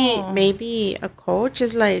maybe a coach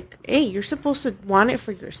is like, hey, you're supposed to want it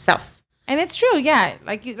for yourself, and it's true, yeah,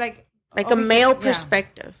 like a male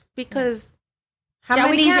perspective, because how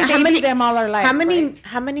many them all our life? How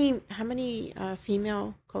many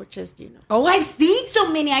female coaches do you know? Oh, I've seen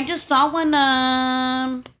so many. I just saw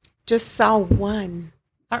one. Just saw one.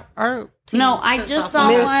 Our No, I just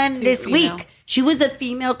saw one this week. She was a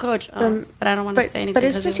female coach, but I don't want to say anything. But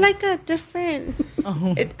it's just like a different.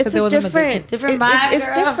 It's a different vibe. It's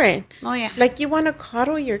different. Oh yeah. Like you want to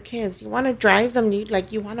coddle your kids, you want to drive them,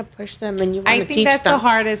 you want to push them, and you want to teach them. I think that's the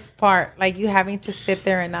hardest part. Like you having to sit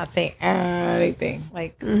there and not say anything.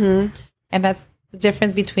 Like, and that's the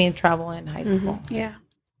difference between travel and high school. Yeah.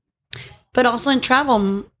 But also in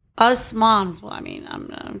travel, us moms. Well, I mean,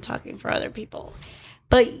 I'm talking for other people,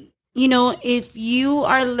 but. If you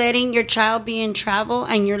are letting your child be in travel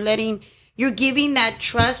and you're giving that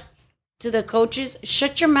trust to the coaches,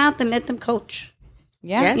 shut your mouth and let them coach.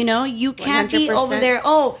 Yeah. Yes. You can't 100%. Be over there,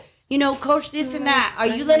 coach this and that. Are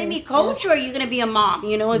you letting me coach or are you going to be a mom?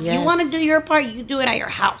 If you want to do your part, you do it at your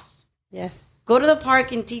house. Yes. Go to the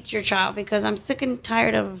park and teach your child, because I'm sick and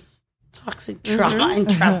tired of toxic trauma in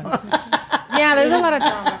travel. Yeah, there's a lot of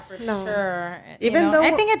trauma for sure. Even though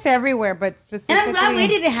I think it's everywhere, but specifically, and I'm glad we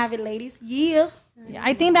didn't have it, ladies. Yeah,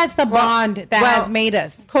 I think that's the bond that has made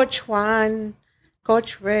us. Coach Juan,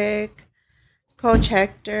 Coach Rick, Coach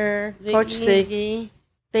Hector, Coach Siggy,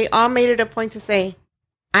 they all made it a point to say,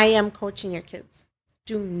 "I am coaching your kids.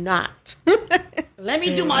 Do not let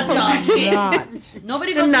me do my job.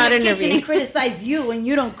 Nobody goes to the kitchen and criticize you when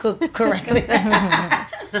you don't cook correctly."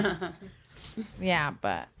 Yeah,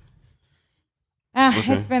 but.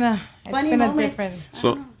 It's been a different.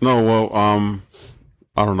 So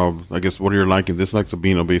I don't know. I guess what are your likes and dislikes of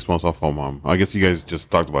being a baseball softball mom? I guess you guys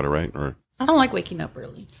just talked about it, right? Or I don't like waking up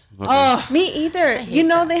early. Okay. Oh, me either.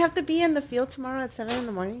 They have to be in the field tomorrow at 7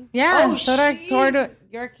 a.m. Yeah. So do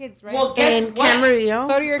your kids, right? Well, in Camarillo.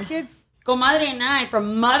 So do your kids. Comadre and I, for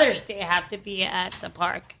Mother's Day, have to be at the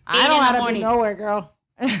park. I don't have to be nowhere, girl.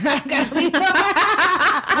 Well, this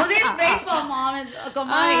baseball mom is comadre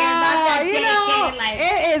not that dedicated.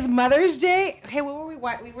 It is Mother's Day. Hey, what were we?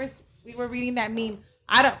 What we were reading that meme.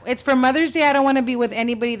 It's for Mother's Day. I don't want to be with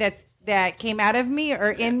anybody that came out of me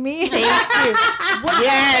or in me. Thank you.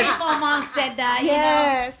 Yes. Baseball mom said that.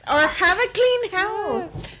 Yes. Or have a clean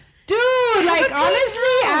house. Dude, like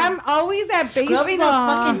honestly, I'm always at baseball. Scrubbing those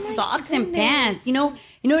fucking socks and pants. Now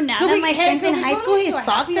that my son's in high school, his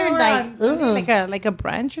socks are like a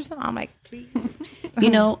brunch or something. I'm like, please.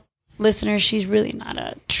 Listeners, she's really not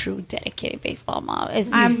a true dedicated baseball mom.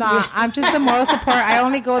 I'm not. I'm just the moral support. I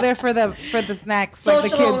only go there for the snacks, social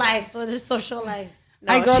like the kids. Life for the social life.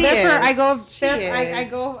 No, I go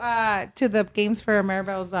to the games for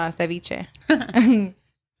Maribel's ceviche.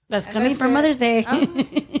 That's coming for Mother's Day.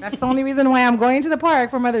 That's the only reason why I'm going to the park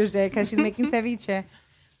for Mother's Day, because she's making ceviche.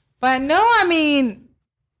 But no, I mean,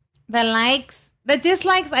 the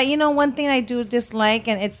dislikes. One thing I do dislike,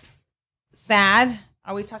 and it's sad.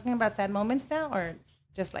 Are we talking about sad moments now, or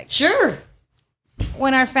just like sure?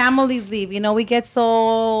 When our families leave, we get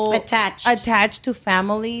so attached to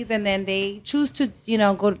families, and then they choose to,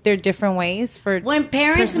 go their different ways for when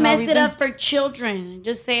parents mess it up for children.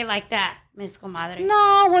 Just say it like that. Miss Comadre.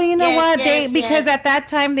 No, well, you know what? Because at that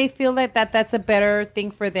time they feel that's a better thing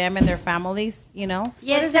for them and their families, Yes,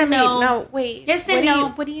 what does that mean? No, wait. Yes and no.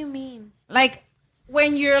 What do you mean? Like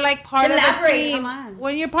when you're like part of a team.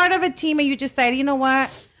 When you're part of a team and you decide, you know what?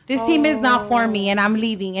 This team is not for me and I'm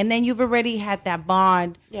leaving. And then you've already had that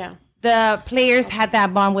bond. Yeah. The players had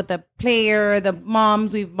that bond with the player, the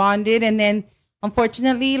moms, we've bonded. And then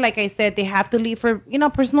unfortunately, like I said, they have to leave for,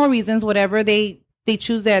 personal reasons, whatever they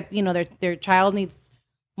choose that, their child needs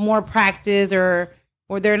more practice or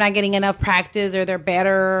they're not getting enough practice or they're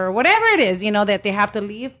better or whatever it is, that they have to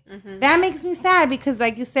leave. Mm-hmm. That makes me sad because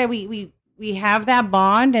like you said, we have that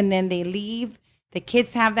bond and then they leave. The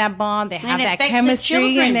kids have that bond. They have that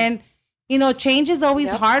chemistry. And then, change is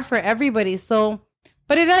always hard for everybody. So,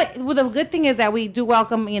 but the good thing is that we do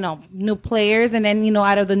welcome, new players. And then,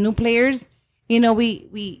 out of the new players,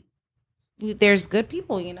 we there's good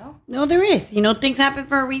people, No, there is. Things happen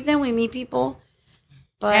for a reason. We meet people.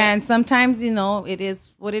 And sometimes, it is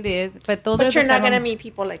what it is. But you're not going to meet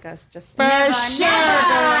people like us. Just for sure,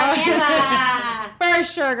 girl. For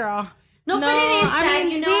sure, girl. No, but it is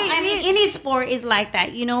sad, any sport is like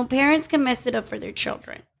that. Parents can mess it up for their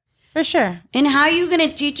children. For sure. And how are you going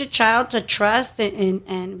to teach a child to trust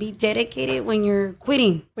and be dedicated when you're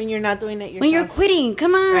quitting? When you're not doing it yourself. When you're quitting.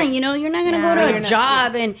 Come on. Right. You're not going to go to a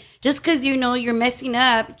job. And just because, you're messing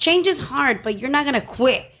up, change is hard, but you're not going to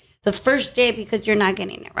quit the first day because you're not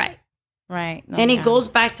getting it right. Right. No, and it goes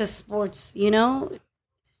back to sports, Don't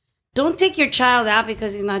take your child out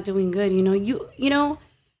because he's not doing good.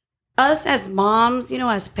 Us as moms,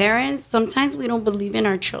 as parents, sometimes we don't believe in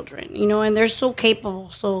our children, and they're so capable.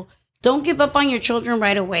 So don't give up on your children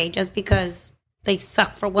right away just because they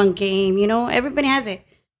suck for one game. Everybody has it.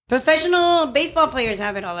 Professional baseball players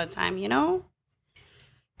have it all the time,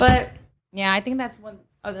 But yeah, I think that's one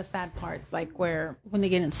of the sad parts, like when they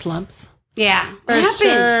get in slumps. Yeah, for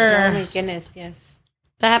sure. Oh my goodness, yes.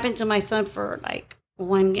 That happened to my son for like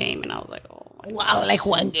one game, and I was like, oh my wow, like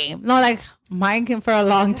one game. No, like mine came for a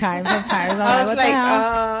long time. Sometimes I was like,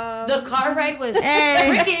 the car ride was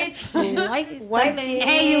crickets.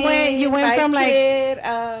 Hey, you went from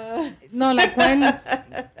no, like when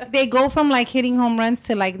they go from like hitting home runs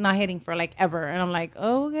to like not hitting for like ever, and I'm like,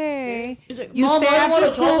 okay, like, you stay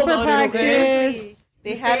after school for practice. Okay?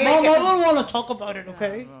 They had I don't want to talk about it,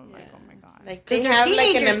 okay? Like they have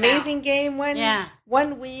like an amazing game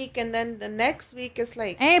one week, and then the next week is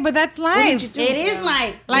like, hey, but that's life. It is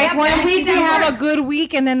life. Like one week we have a good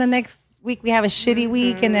week, and then the next week we have a shitty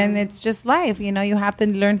week, and then it's just life. You have to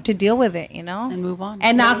learn to deal with it. And move on.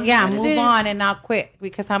 And not move on and not quit,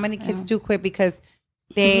 because how many kids do quit because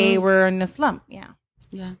they were in a slump? Yeah,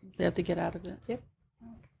 they have to get out of it. Yep.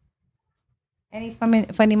 Any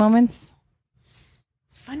funny moments?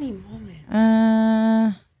 Funny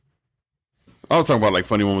moments. I was talking about like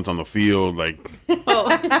funny moments on the field, like. We don't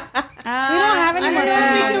have any more.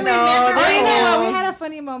 No, we had a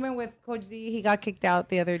funny moment with Coach Z. He got kicked out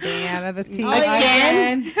the other day out of the team.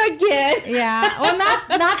 Again. Yeah. Well, not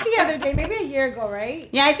the other day. Maybe a year ago, right?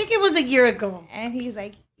 Yeah, I think it was a year ago. And he's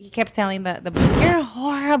like, he kept telling the you're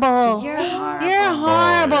horrible. You're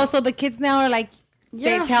horrible. So the kids now are like,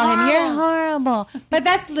 they tell him you're horrible, but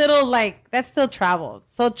that's still travel.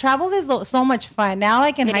 So travel is so much fun now.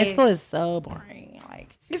 Like in high school, is so boring.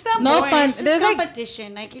 Like it's not no boring. fun. It's there's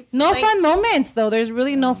competition. Like it's no fun moments though. There's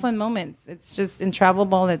really no fun moments. It's just in travel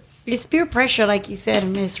ball. It's peer pressure, like you said,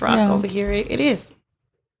 Miss Rock over here. It is.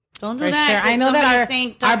 Don't do that. Sure. I know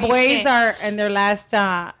that our boys are in their last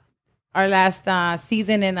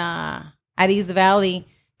season in at East Valley,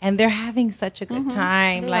 and they're having such a good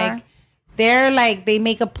time. They're like, they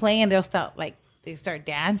make a play and they'll start they start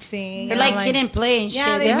dancing. They're like kid and play and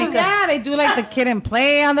shit. They do like the kid and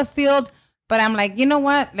play on the field. But I'm like, you know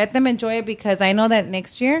what? Let them enjoy it, because I know that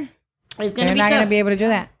next year they're not going to be able to do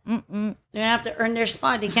that. They're going to have to earn their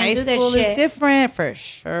spot. They can't High do that school shit. is different for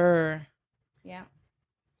sure. Yeah.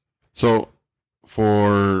 So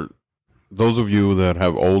for those of you that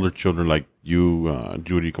have older children like you,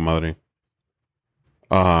 Judy, comadre,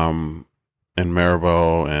 and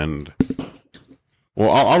Maribel, and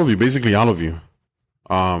all of you, basically all of you.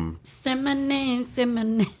 Say my name.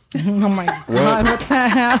 Oh my God! What the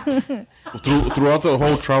hell? Throughout the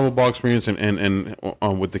whole travel ball experience, and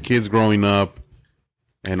with the kids growing up,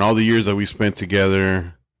 and all the years that we spent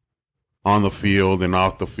together on the field and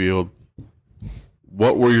off the field,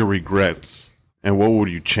 what were your regrets, and what would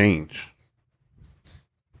you change?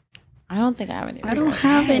 I don't think I have any regrets. I don't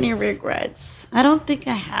have any regrets. I don't think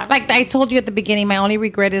I have. Like I told you at the beginning, my only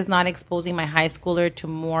regret is not exposing my high schooler to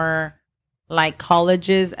more like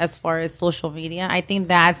colleges as far as social media. I think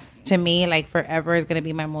that's, to me, like forever is going to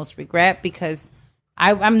be my most regret, because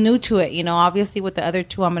I'm new to it. Obviously with the other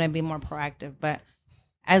two, I'm going to be more proactive. But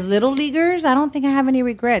as little leaguers, I don't think I have any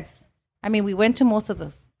regrets. I mean, we went to most of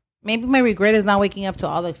those. Maybe my regret is not waking up to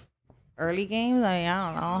all the early games. I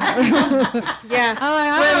don't know. Yeah.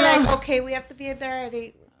 We're like, okay, we have to be there at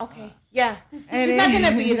 8. Okay. Yeah. She's not going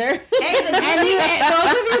to be there. And those of you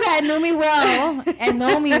that knew me well and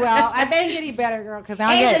know me well, I bet it's getting better, girl. Because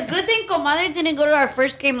the good thing, comadre didn't go to our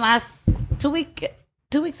first game last 2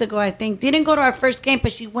 weeks ago, I think. Didn't go to our first game,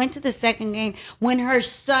 but she went to the second game when her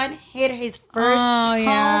son hit his first. Oh,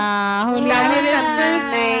 yeah. Who landed his first?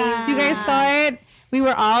 You guys saw it? We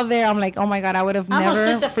were all there. I'm like, oh my God, I would have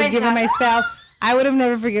never forgiven myself. I would have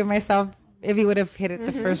never forgiven myself if he would have hit it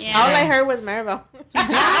the first one. All I heard was Maribel.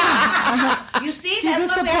 You see?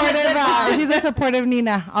 She's a supportive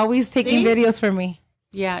Nina. Always taking videos for me.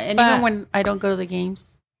 Yeah, and even when I don't go to the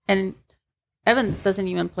games, and Evan doesn't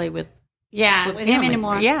even play with with him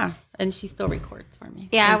anymore. Yeah, and she still records for me.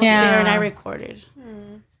 Yeah, I was there and I recorded.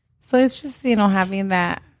 So it's just, having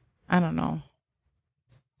that, I don't know.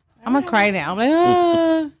 I'm going to cry now. I'm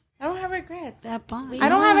like, I don't have regrets. That bond. I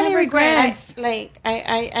don't have any regrets. I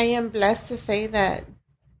am blessed to say that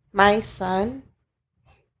my son,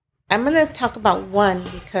 I'm going to talk about one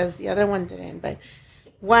because the other one didn't, but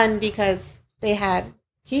one because he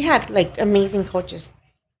had like amazing coaches.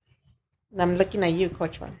 I'm looking at you,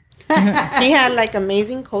 Coach Ron. He had like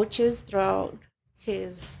amazing coaches throughout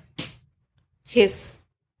his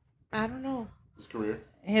I don't know. His career.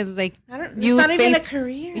 His it's not even a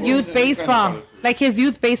career. Youth baseball. Like his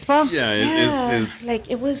youth baseball? Yeah, like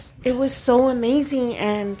it was so amazing,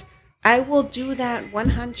 and I will do that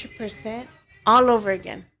 100% all over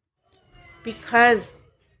again. Because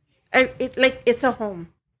it's a home.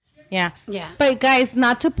 Yeah. Yeah. But guys,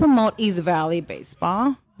 not to promote East Valley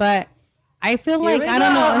baseball, but I feel like I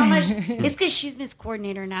don't know. It's because she's Miss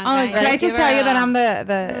Coordinator now. Oh, can I just tell you that I'm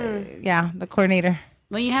the coordinator?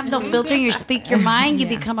 When you have no filter, you speak your mind, you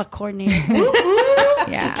become a coordinator.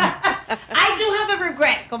 Yeah. I do have a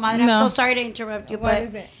regret, comadre. I'm so sorry to interrupt you, What but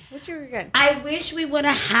is it? What's your regret? I wish we would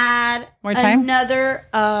have had More time? another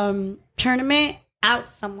tournament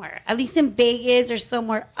out somewhere, at least in Vegas or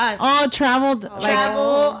somewhere else. Oh, traveled.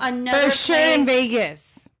 Travel another For sure in place.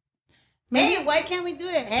 Vegas. Hey, why can't we do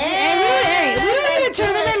it? Hey, we don't need a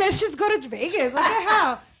tournament. Let's just go to Vegas. What the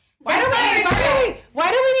hell? Why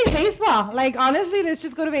do we need baseball? Like, honestly, let's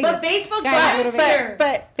just go to Vegas. But baseball Guys, got us here.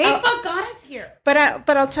 But Baseball got us here. But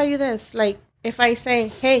I'll tell you this: like, if I say,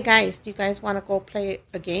 "Hey guys, do you guys want to go play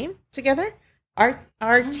a game together?" Our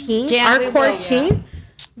team, our core team,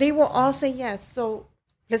 they will all say yes. So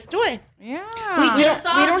let's do it. Yeah. We just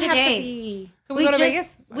saw We don't today. have to be. Can we go to Vegas?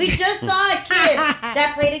 We just saw a kid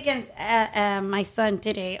that played against my son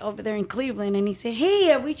today over there in Cleveland, and he said,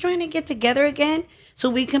 "Hey, are we trying to get together again so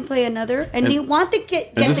we can play another?" And he wanted to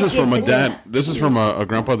get. And this the is from a kids dad. together. This is from a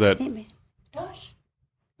grandpa that. Hey, man. Gosh.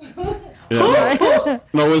 Yeah,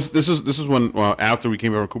 no, this is when after we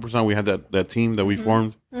came over to Cooperstown, we had that team that we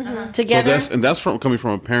formed Together. So that's from coming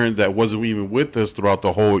from a parent that wasn't even with us throughout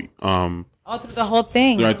the whole All through the whole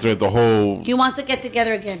thing. right through the whole He wants to get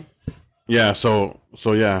together again. yeah. So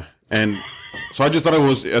yeah, and so I thought it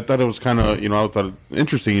was kind of I thought it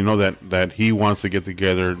interesting that he wants to get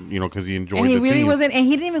together because he enjoyed And he the really team. wasn't, and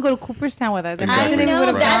he didn't even go to Cooperstown with us. Exactly. I Imagine if he know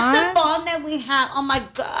would've that's gone. the bond that we have. Oh my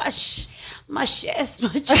gosh, my chest.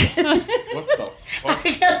 What the fuck?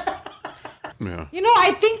 Yeah.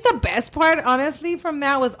 I think the best part, honestly, from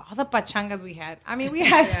that was all the pachangas we had. I mean, we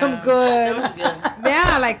had some good.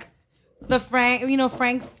 Yeah, like the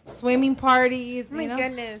Frank's swimming parties. Oh my you know?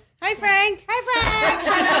 goodness! Hi, Frank.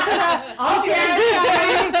 Shout out to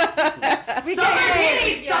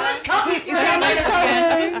the Summer's coming.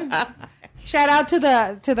 Shout out to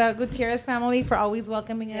the Gutierrez family for always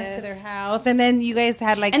welcoming us to their house. And then you guys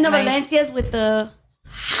had like And the Valencias with the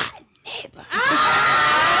hot neighbor.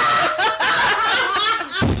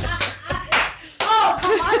 Oh,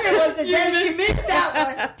 Commander wasn't there. She missed that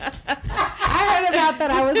one. I heard about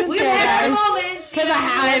that. I wasn't We there, had guys. moments. Because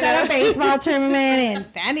I was at a baseball tournament in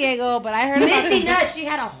San Diego, but I heard about Missy Nuts, she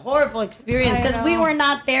had a horrible experience I because we know. were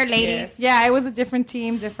not there, ladies. Yeah, it was a different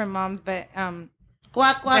team, different moms, but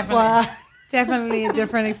Quack, quack, quack. definitely a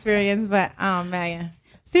different experience. But man, yeah.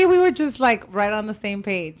 See, we were just like right on the same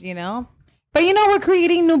page, But we're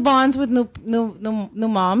creating new bonds with new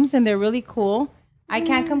moms, and they're really cool. I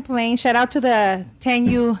can't complain. Shout out to the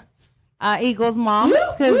 10U Eagles moms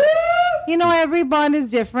because every bond is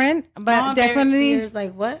different, but definitely.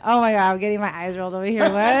 Like what? Oh my God, I'm getting my eyes rolled over here.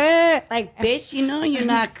 What? Like, bitch, you're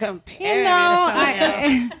not comparing.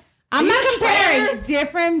 I'm not comparing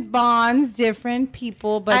different bonds, different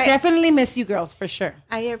people, but definitely miss you girls for sure.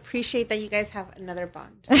 I appreciate that you guys have another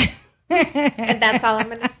bond, and that's all I'm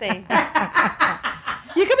gonna say.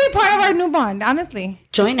 You could be part of our new bond, honestly.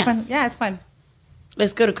 Join It's us. fun. Yeah, it's fun.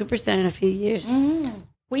 Let's go to Cooperstown in a few years.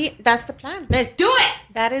 That's the plan. Let's do it.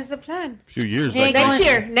 That is the plan. A few years. Hey,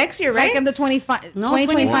 like, Next year, right? Like in the 2025. No,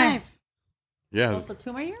 2025. yeah. Also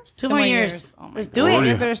 2 more years? Two more years. Oh my Let's God. do Oh, it.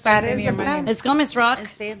 yeah. You better start That is saving your the money. plan. Let's go, Miss Rock. And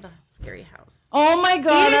stay in the scary house. Oh my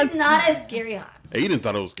God. It That's, is not as scary hot. Aiden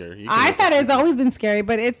thought it was scary. I thought it's always been scary,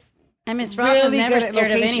 but it's And Miss Rock was Really never good at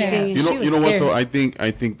scared of location. anything. You She know, was you know what scared. though?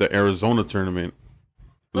 I think the Arizona tournament,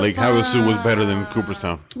 Lake Havasu, was better than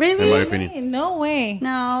Cooperstown. Really? In my opinion. no way.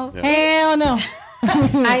 No. Yeah. Hell no.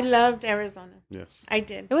 I loved Arizona. Yes. I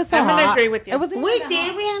did. It was so I'm hot. gonna agree with you. It wasn't We even that did.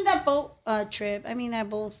 hot. We had that boat trip. I mean, that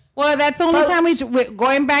both. Well, that's the only time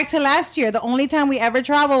going back to last year, the only time we ever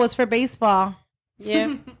traveled was for baseball.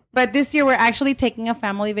 Yeah. But this year we're actually taking a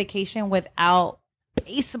family vacation without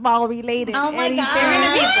baseball related. Oh my anything.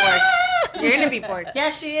 God. You're gonna be bored. Yeah,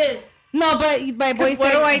 she is. No, but my boy said,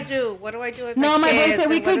 what do I do? What do I do with my my kids? boy said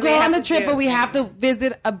we And what could do go they on have the to trip, do? but we have to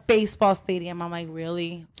visit a baseball stadium. I'm like,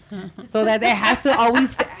 really? So that it has to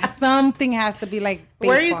always, something has to be like baseball.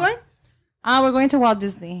 Where are you going? We're going to Walt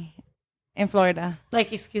Disney in Florida.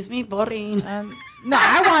 Like, excuse me, boring. No,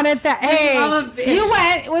 I wanted that. Hey, you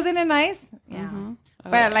went. Wasn't it nice? Yeah. Mm-hmm.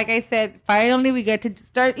 But like I said, finally we get to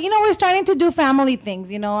start, we're starting to do family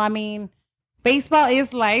things, I mean, baseball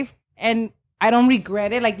is life and I don't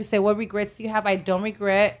regret it. Like you said, what regrets do you have? I don't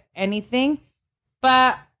regret anything,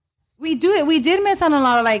 but we did miss on a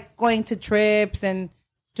lot of like going to trips and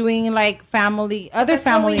doing like other That's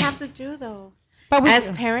family. what we have to do though. But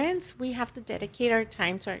As parents, we have to dedicate our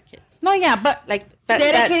time to our kids. No, yeah, but Like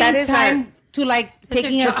dedicating that is time to like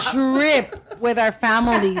taking a job. trip with our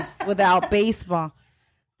families without baseball.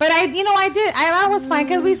 But I was fine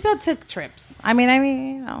because we still took trips. I mean, I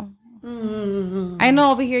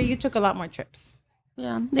know over here you took a lot more trips.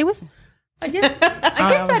 Yeah, it was. I guess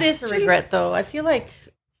that is a regret, though. I feel like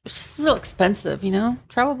it's just real expensive.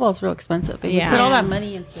 Travel ball is real expensive. If you put all that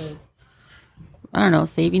money into, I don't know,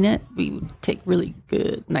 saving it, we would take really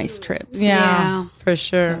good, nice trips. Yeah, for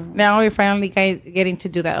sure. So, now we're finally getting to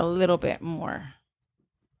do that a little bit more.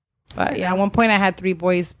 But yeah, at one point I had 3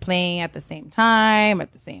 boys playing at the same time,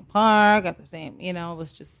 at the same park, at the same, it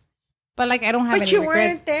was just. But like I don't have any regrets. But you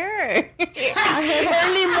weren't there.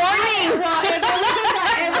 Early morning. Well, if it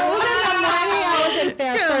was in the morning, I wasn't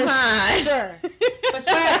there for sure. But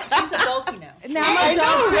she's adulting now. Now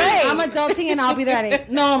I'm adulting and I'll be there at 8.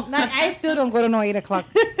 No, I still don't go to 8 o'clock.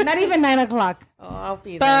 Not even 9 o'clock. Oh, I'll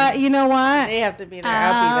be there. But you know what? They have to be there.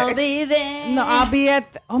 I'll be there. No, I'll be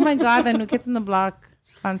at. Oh my God, the New Kids on the Block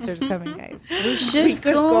concert's coming, guys. We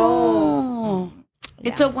could go.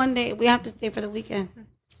 It's a one day. We have to stay for the weekend.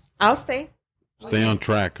 I'll stay. Stay on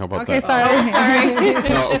track. How about Okay, that? sorry.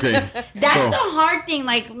 No, okay. That's the hard thing.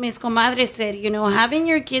 Like Miss Comadre said, having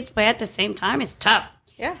your kids play at the same time is tough.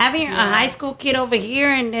 Yeah. Having a high school kid over here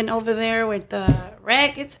and then over there with the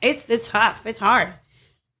rec, it's tough. It's hard.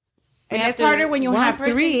 And it's harder when you have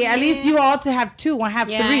 3. At least you all to have 2. I have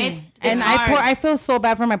 3. It's and hard. I feel so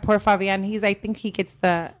bad for my poor Fabian. I think he gets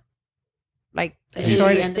the He's-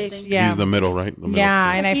 shortest. Yeah. He's the middle, right? The middle.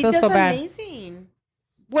 Yeah, and I He feel does so bad. amazing.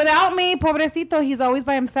 Without me, pobrecito, he's always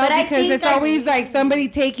by himself But I because think it's always like somebody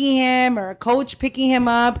taking him or a coach picking him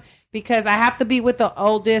up because I have to be with the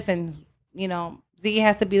oldest and, Ziggy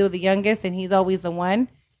has to be with the youngest and he's always the one.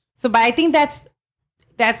 So, but I think that's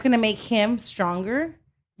going to make him stronger.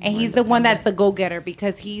 And he's the one that's the go-getter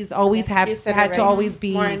because he's always had to always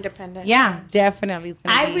be more independent. Yeah, definitely.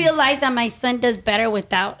 I realize that my son does better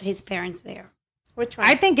without his parents there. Which one?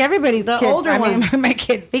 I think everybody's The kids. older one. My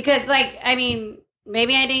kids. Because,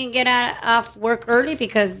 maybe I didn't get off work early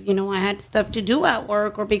because, I had stuff to do at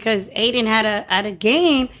work or because Aiden had a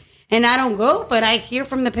game and I don't go. But I hear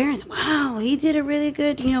from the parents, wow, he did a really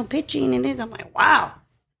good, pitching and this. I'm like, wow.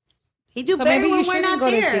 He do better when we're not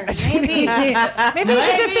there. Maybe. Maybe you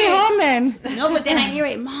should just stay home then. No, but then I hear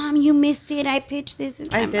it, Mom, you missed it. I pitched this.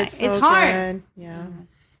 And I I'm did like, so it's hard. good. Yeah.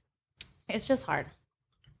 It's just hard.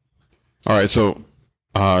 All right, so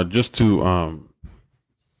just to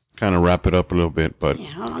kind of wrap it up a little bit, but Yeah,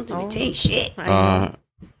 how long do we take? Shit.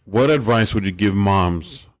 what advice would you give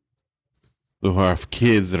moms who have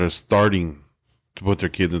kids that are starting to put their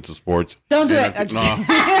kids into sports? Don't do and it.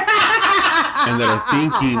 and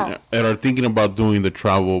that are thinking about doing the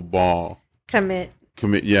travel ball Commit.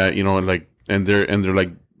 yeah, and they're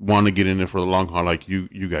like want to get in it for the long haul like you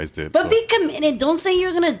guys did. But so. be committed. Don't say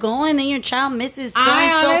you're gonna go and then your child misses so I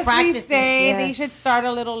and so honestly practices. say they should start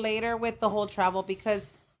a little later with the whole travel because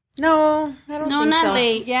No, I don't No, think not so.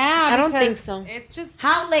 late. I don't think so. It's just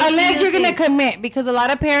How late? unless do you you're gonna think? commit because a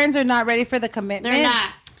lot of parents are not ready for the commitment. They're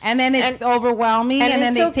not. and then it's overwhelming, and then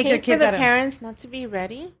it's they okay take their kids for out the of. parents not to be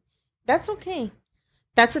ready. That's okay.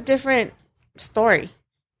 That's a different story,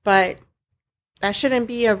 but that shouldn't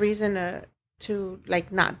be a reason to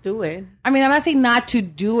like not do it. I mean, I'm not saying not to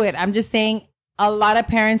do it. I'm just saying a lot of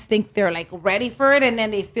parents think they're like ready for it, and then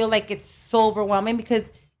they feel like it's so overwhelming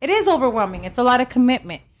because it is overwhelming. It's a lot of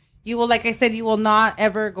commitment. You will, like I said, you will not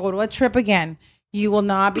ever go to a trip again. You will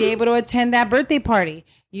not be able to attend that birthday party.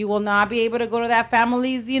 You will not be able to go to that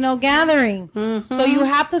family's, gathering. Mm-hmm. So you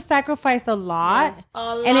have to sacrifice a lot.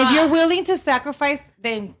 And if you're willing to sacrifice,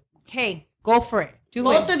 then hey, go for it. Do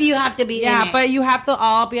Both it. of you have to be in Yeah, it. but you have to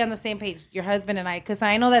all be on the same page, your husband and I, because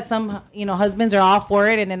I know that some, husbands are all for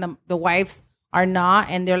it, and then the wives are not,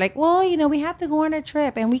 and they're like, well, we have to go on a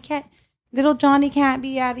trip, and we can't. Little Johnny can't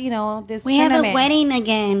be at, this. We have tournament. a wedding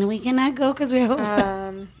again. We cannot go because we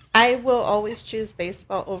have. I will always choose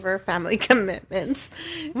baseball over family commitments.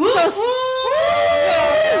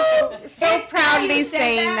 So proudly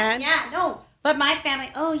saying that. Yeah, no. But my family,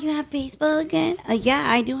 oh, you have baseball again? Yeah,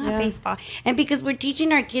 I do have baseball. And because we're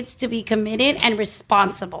teaching our kids to be committed and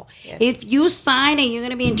responsible. Yes. If you sign and you're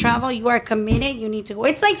going to be in travel, you are committed, you need to go.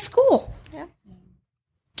 It's like school. Yeah.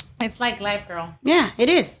 It's like life, girl. Yeah, it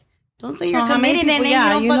is. Don't say you're committed and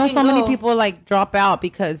then you don't so many people like drop out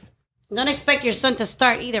because... Don't expect your son to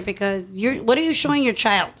start either because what are you showing your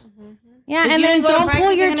child? Yeah, and then don't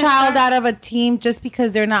pull your child out of a team just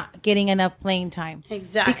because they're not getting enough playing time.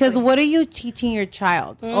 Exactly. Because what are you teaching your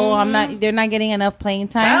child? They're not getting enough playing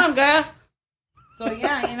time. Tell them, girl. So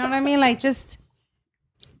yeah, you know what I mean? Like just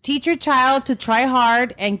teach your child to try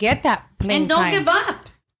hard and get that playing time. And don't give up.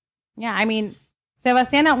 Yeah, I mean,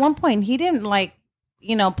 Sebastian at one point, he didn't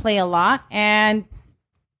play a lot. And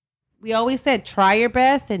we always said, try your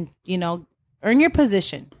best and, earn your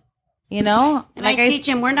position. And I teach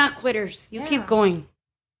him, we're not quitters. You keep going.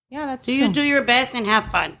 Yeah, that's true. So you do your best and have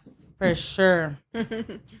fun. For sure.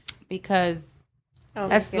 Because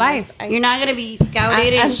that's life. You're not going to be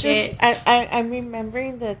scouted and shit. I'm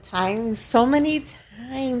remembering the times, so many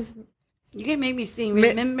times. You can make me sing.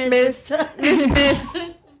 Remember Miss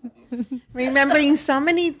remembering so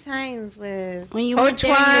many times with Coach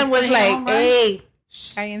Juan was like, hey.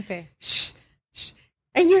 Cállense. Shh.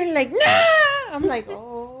 And you're like, no. I'm like,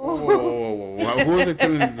 oh. Whoa. Who was I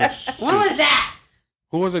telling the shh? What was that?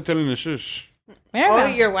 Who was I telling the shush? Oh,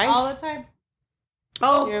 your wife? All the time.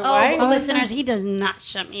 Oh, listeners, he does not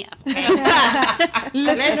shut me up. Okay?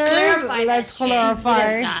 Let's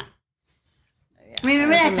clarify.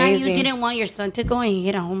 Remember that time you didn't want your son to go and he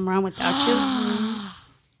hit a home run without you?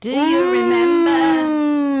 Do you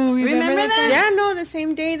remember? Remember that? Yeah, no, the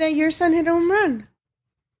same day that your son hit a home run.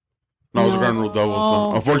 No, it was a ground rule double.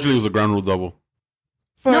 So unfortunately, it was a ground rule double.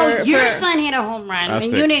 Your son hit a home run Aztecs.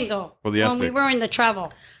 and you didn't go. For the when Aztecs. we were in the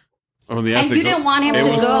travel. Oh, the Aztecs. And you didn't want him to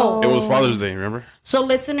go. It was Father's Day, remember? So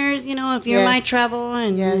listeners, if you're my travel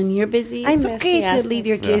and you're busy, it's okay to leave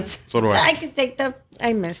your kids. So do I. I can take them.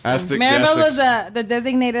 I miss them. Maribel was the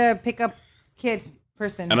designated pickup kid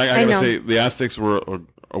person. And I gotta say, the Aztecs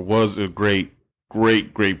was a great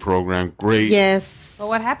program. Great. Yes. But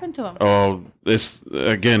what happened to him? Oh, it's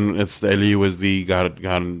the LAUSD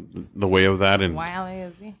got in the way of that, and why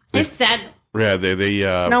LAUSD? It's sad. Yeah, they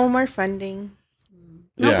no more funding.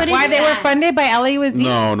 Why they were funded by LAUSD?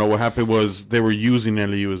 No. What happened was they were using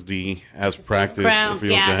LAUSD as practice.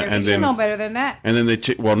 And then know better than that. And then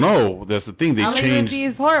no, that's the thing. They changed. LAUSD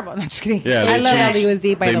is horrible. No, I'm just kidding. Yeah, I love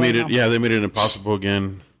LAUSD. By the way, they made it impossible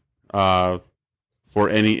again for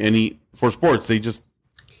any sports.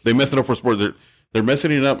 They messed it up for sports. They're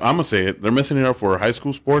messing it up. I'm gonna say it. They're messing it up for high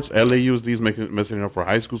school sports. LAUSD is messing it up for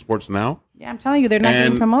high school sports now. Yeah, I'm telling you, they're not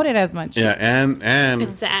getting promoted as much. Yeah, and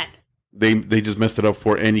it's sad. They just messed it up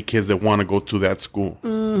for any kids that want to go to that school.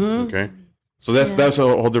 Mm-hmm. Okay, so that's a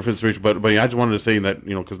whole different situation. But I just wanted to say that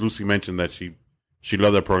because Lucy mentioned that she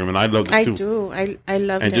loved that program and I loved it too. I do. I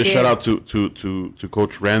love it. And just shout out to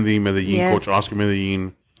Coach Randy Medellin, Coach Oscar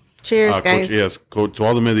Medellin. Cheers, guys. Coach, to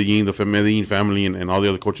all the Medellin, the Medellin family, and all the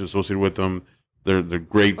other coaches associated with them. They're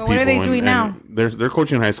great people. What are they doing now? They're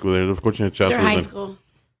coaching high school. They're coaching at Chatsworth. They're high school.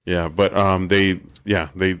 Yeah, but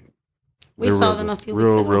we saw them a few weeks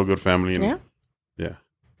ago. Real good family. And, yeah.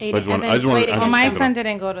 My son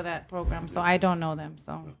didn't go to that program, so I don't know them.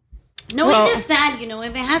 So it's just sad,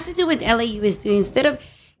 if it has to do with LAUSD, instead of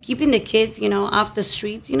keeping the kids, off the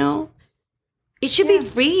streets, it should be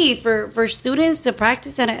free for students to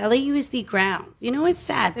practice at an LAUSD grounds. It's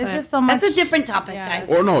sad. There's just so much. That's a different topic, guys.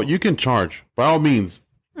 Or no, you can charge. By all means,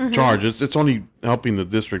 charge. It's only helping the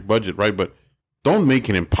district budget, right? But don't make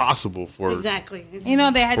it impossible for exactly. They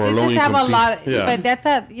just have a lot. But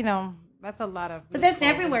that's a lot of. But that's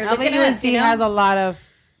everywhere. LAUSD has a lot of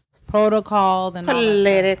protocols and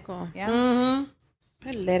political. All that stuff. Yeah.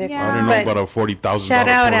 Political. I don't know about a $40,000. Shout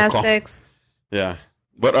out Aztecs. Yeah.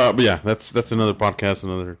 But yeah, that's another podcast,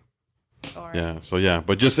 another story. Yeah. So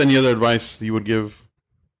but just any other advice you would give?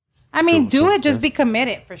 I mean, do it. Just be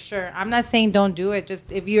committed for sure. I'm not saying don't do it.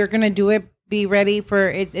 Just if you're gonna do it, be ready for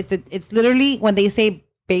it. It's literally when they say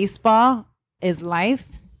baseball is life.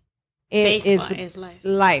 Baseball is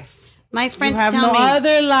life. My friends have no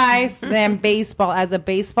other life than baseball. As a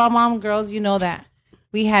baseball mom, girls, you know that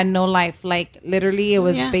we had no life. Like literally, it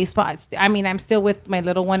was baseball. I mean, I'm still with my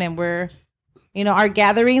little one, and we're. Our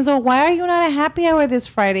gatherings are, why are you not at happy hour this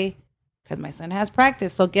Friday? Because my son has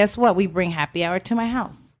practice. So guess what? We bring happy hour to my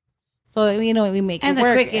house. So, we make it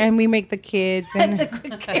work. And we make the kids. And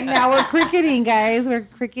now we're cricketing, guys. We're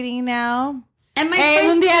cricketing now. And my friends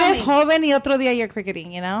un día tell eres me, joven y otro día you're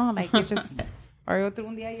cricketing, you know? Like, you just... Or otro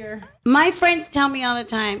un día you're... my friends tell me all the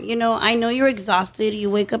time, you know, I know you're exhausted. You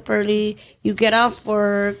wake up early. You get off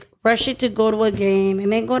work. Rush it to go to a game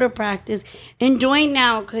and then go to practice. Enjoy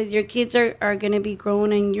now because your kids are going to be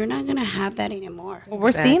grown and you're not going to have that anymore. Well,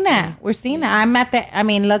 we're seeing that. We're seeing that. I'm at the... I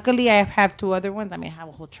mean, luckily, I have 2 other ones. I mean, I have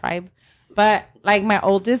a whole tribe. But, like, my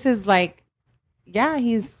oldest is, like... Yeah,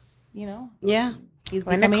 he's, you know... Yeah. He's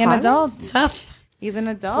becoming an adult. Tough. He's an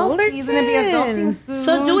adult. Fullerton. He's going to be adulting soon.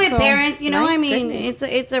 So do it, parents. You know, My I mean, goodness.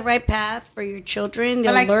 it's a right path for your children.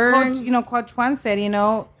 They'll But like learn. Coach Juan said, you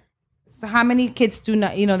know, so how many kids do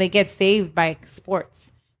not, you know, they get saved by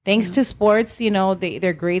sports. Thanks to sports, you know,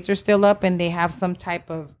 their grades are still up and they have some type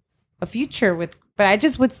of a future with. But I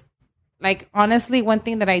just would, like, honestly, one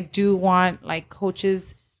thing that I do want, like,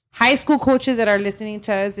 coaches, high school coaches that are listening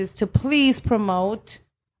to us, is to please promote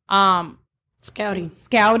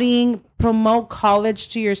scouting, promote college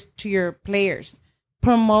to your players,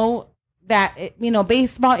 promote that, you know,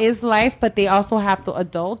 baseball is life, but they also have to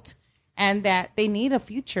adult, and that they need a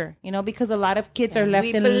future, you know, because a lot of kids are left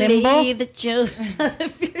in limbo. The children.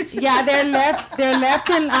 Yeah, they're left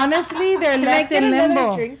in, honestly, they're left in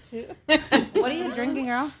limbo. Drink too? What are you drinking,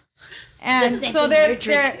 girl? And The so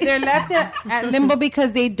they're left at limbo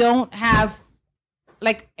because they don't have,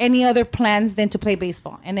 like, any other plans than to play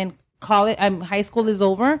baseball. And then high school is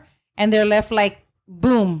over, and they're left like,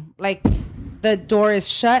 boom, like the door is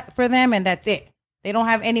shut for them, and that's it. They don't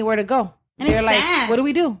have anywhere to go. And they're it's like, sad. what do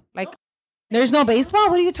we do? Like, there's no baseball?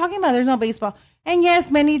 What are you talking about? There's no baseball. And yes,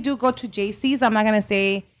 many do go to JCs. I'm not going to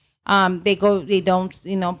say they don't,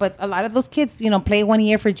 you know, but a lot of those kids, you know, play 1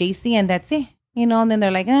 year for JC and that's it. You know, and then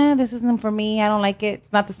they're like, this isn't for me. I don't like it.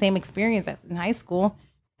 It's not the same experience as in high school.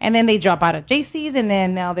 And then they drop out of JCs, and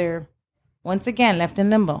then now they're once again left in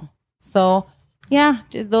limbo. So, yeah,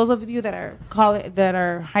 just those of you that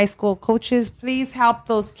are high school coaches, please help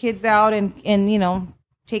those kids out and you know,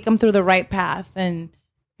 take them through the right path and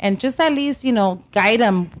just at least, you know, guide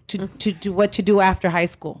them to do what to do after high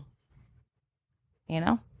school. You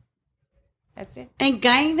know? That's it. And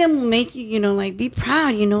guiding them will make you, you know, like, be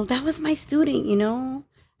proud. You know, that was my student, you know.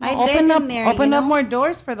 I led Open them there, up you know? more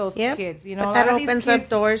doors for those kids. You know, But a that lot of these opens kids, up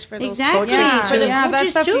doors for those Exactly. coaches. For the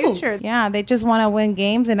that's the coaches, too. future. Yeah, they just want to win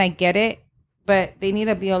games, and I get it, but they need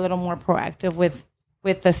to be a little more proactive with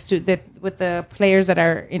the players that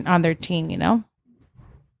are on their team. You know,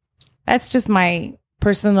 that's just my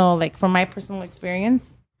personal, like, from my personal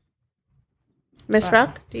experience. Miss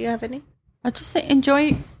Rock, do you have any? I just say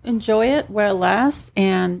enjoy it while it lasts,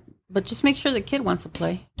 but just make sure the kid wants to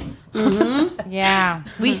play. Mm-hmm. Yeah,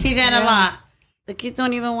 We see that a lot. The kids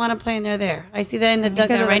don't even want to play, and they're there. I see that in the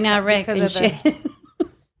dugout right now, Rick and shit.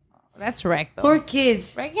 that's wreck though. Poor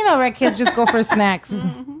kids. Rec, you know, rec kids just go for snacks.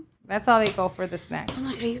 That's all they go for, the snacks. I'm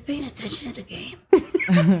like, are you paying attention to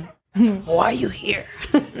the game? Why are you here?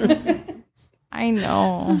 I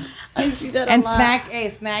know. I see that And a lot.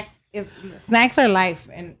 snacks are life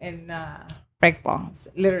in rec ball.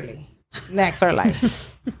 Literally, snacks are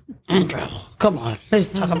life. And travel. Come on.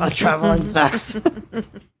 Let's talk about travel and snacks.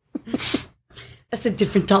 That's a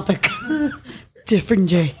different topic. Different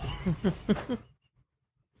day.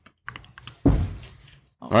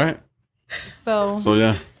 All right. So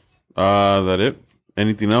yeah, that it?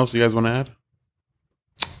 Anything else you guys want to add?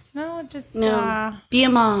 no, just No. Be a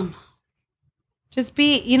mom. just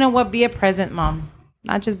be. You know what? Be a present mom.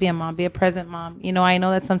 Not just be a mom. Be a present mom. You know, I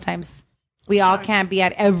know that sometimes we all can't be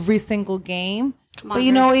at every single game, Come on, but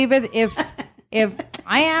you know, even if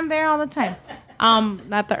I am there all the time.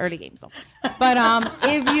 Not the early games though. But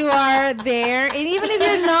if you are there, and even if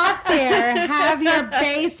you're not there, have your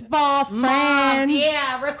baseball friends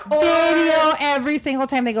record. video every single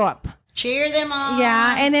time they go up. Cheer them on.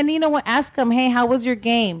 Yeah, and then you know what? Ask them, hey, how was your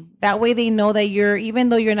game? That way they know that even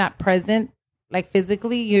though you're not present, like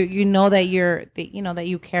physically, you know that that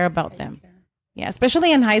you care about them. Yeah,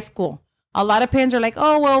 especially in high school. A lot of parents are like,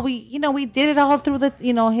 oh well, we did it all through the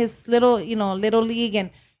his little league and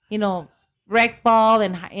rec ball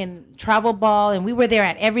and travel ball, and we were there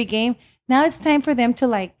at every game. Now it's time for them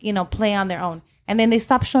to play on their own, and then they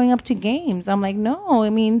stop showing up to games. I'm like, no, I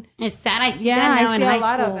mean, It's sad. I see that now in high school.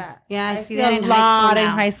 A lot of that. Yeah, I see a that in lot high school in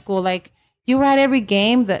now. high school. Like, you were at every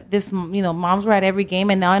game. Moms were at every game,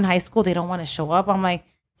 and now in high school they don't want to show up. I'm like,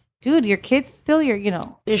 dude, your kids still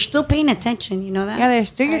They're still paying attention. You know that? yeah, they're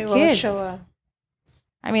still I your will kids. show up.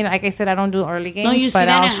 I mean, like I said, I don't do early games. No, you see but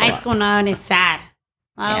that I'll in show high up. school now, and it's sad.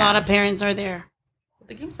 Not a Yeah. lot of parents are there.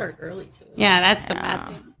 The game started early too. Yeah, that's the bad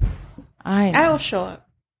thing. I will show up.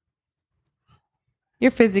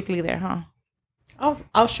 You're physically there, huh?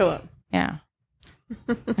 I'll show up. Yeah.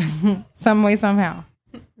 Some way, somehow.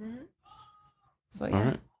 So, yeah. All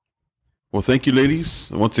right. Well, thank you, ladies.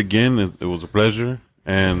 Once again, it was a pleasure.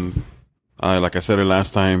 And like I said it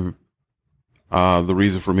last time, the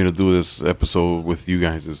reason for me to do this episode with you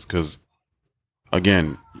guys is because,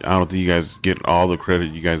 again, I don't think you guys get all the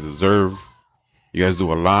credit you guys deserve. You guys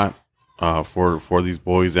do a lot for these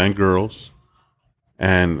boys and girls.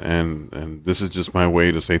 And this is just my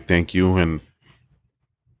way to say thank you.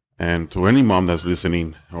 And to any mom that's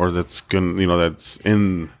listening or that's that's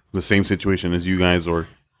in the same situation as you guys or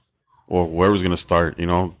whoever's gonna start,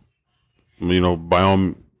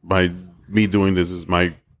 by me doing this is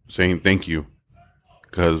my saying thank you,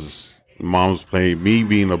 because moms play, me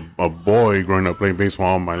being a boy growing up playing baseball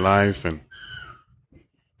all my life, and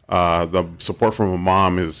the support from a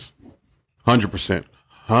mom is 100%,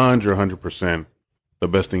 100% the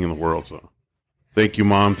best thing in the world. So thank you,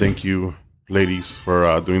 Mom. Thank you, ladies,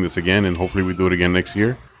 for doing this again, and hopefully we do it again next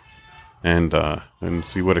year. And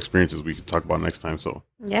see what experiences we can talk about next time. So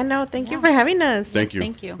thank you for having us. Thank you.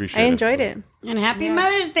 Thank you. Appreciate I enjoyed it. And happy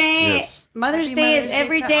Mother's Day. Yes. Mother's Day is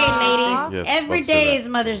every day, ladies. Yes, Every day is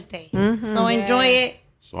Mother's Day. Mm-hmm. So enjoy it.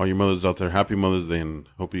 So all you mothers out there, happy Mother's Day, and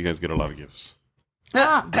hope you guys get a lot of gifts.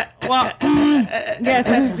 Well, yes,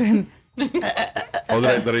 that's good. Oh,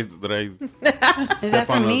 did I Is that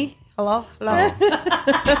for me? Hello?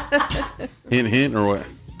 hint or what?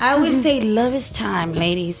 I always say love is time,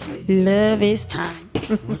 ladies. Love is time.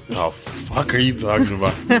 Oh, fuck are you talking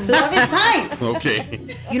about? Love is time. Okay.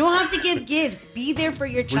 You don't have to give gifts. Be there for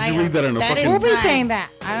your child. you read that in a fucking- We'll be time. saying that.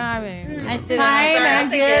 I mean, I said time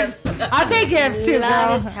and gifts. I'll take gifts too,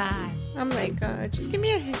 Love girl. is time. I'm like, just give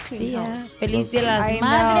me a hint. See ya. Feliz Dia I las know.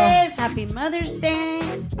 Madres. Happy Mother's Day.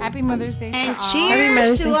 Happy Mother's Day. And to all. cheers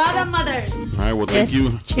Mother's to Day. all the mothers. All right. Well, thank you.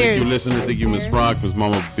 Thank Cheers. you, listener. Thank you, Miss Rock, Miss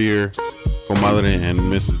Mama Beer, Comadre, and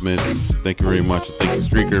Mrs. Mitz. Thank you very much. Thank you,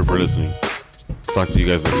 Streaker, for listening. Talk to you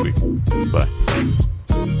guys next week. Bye.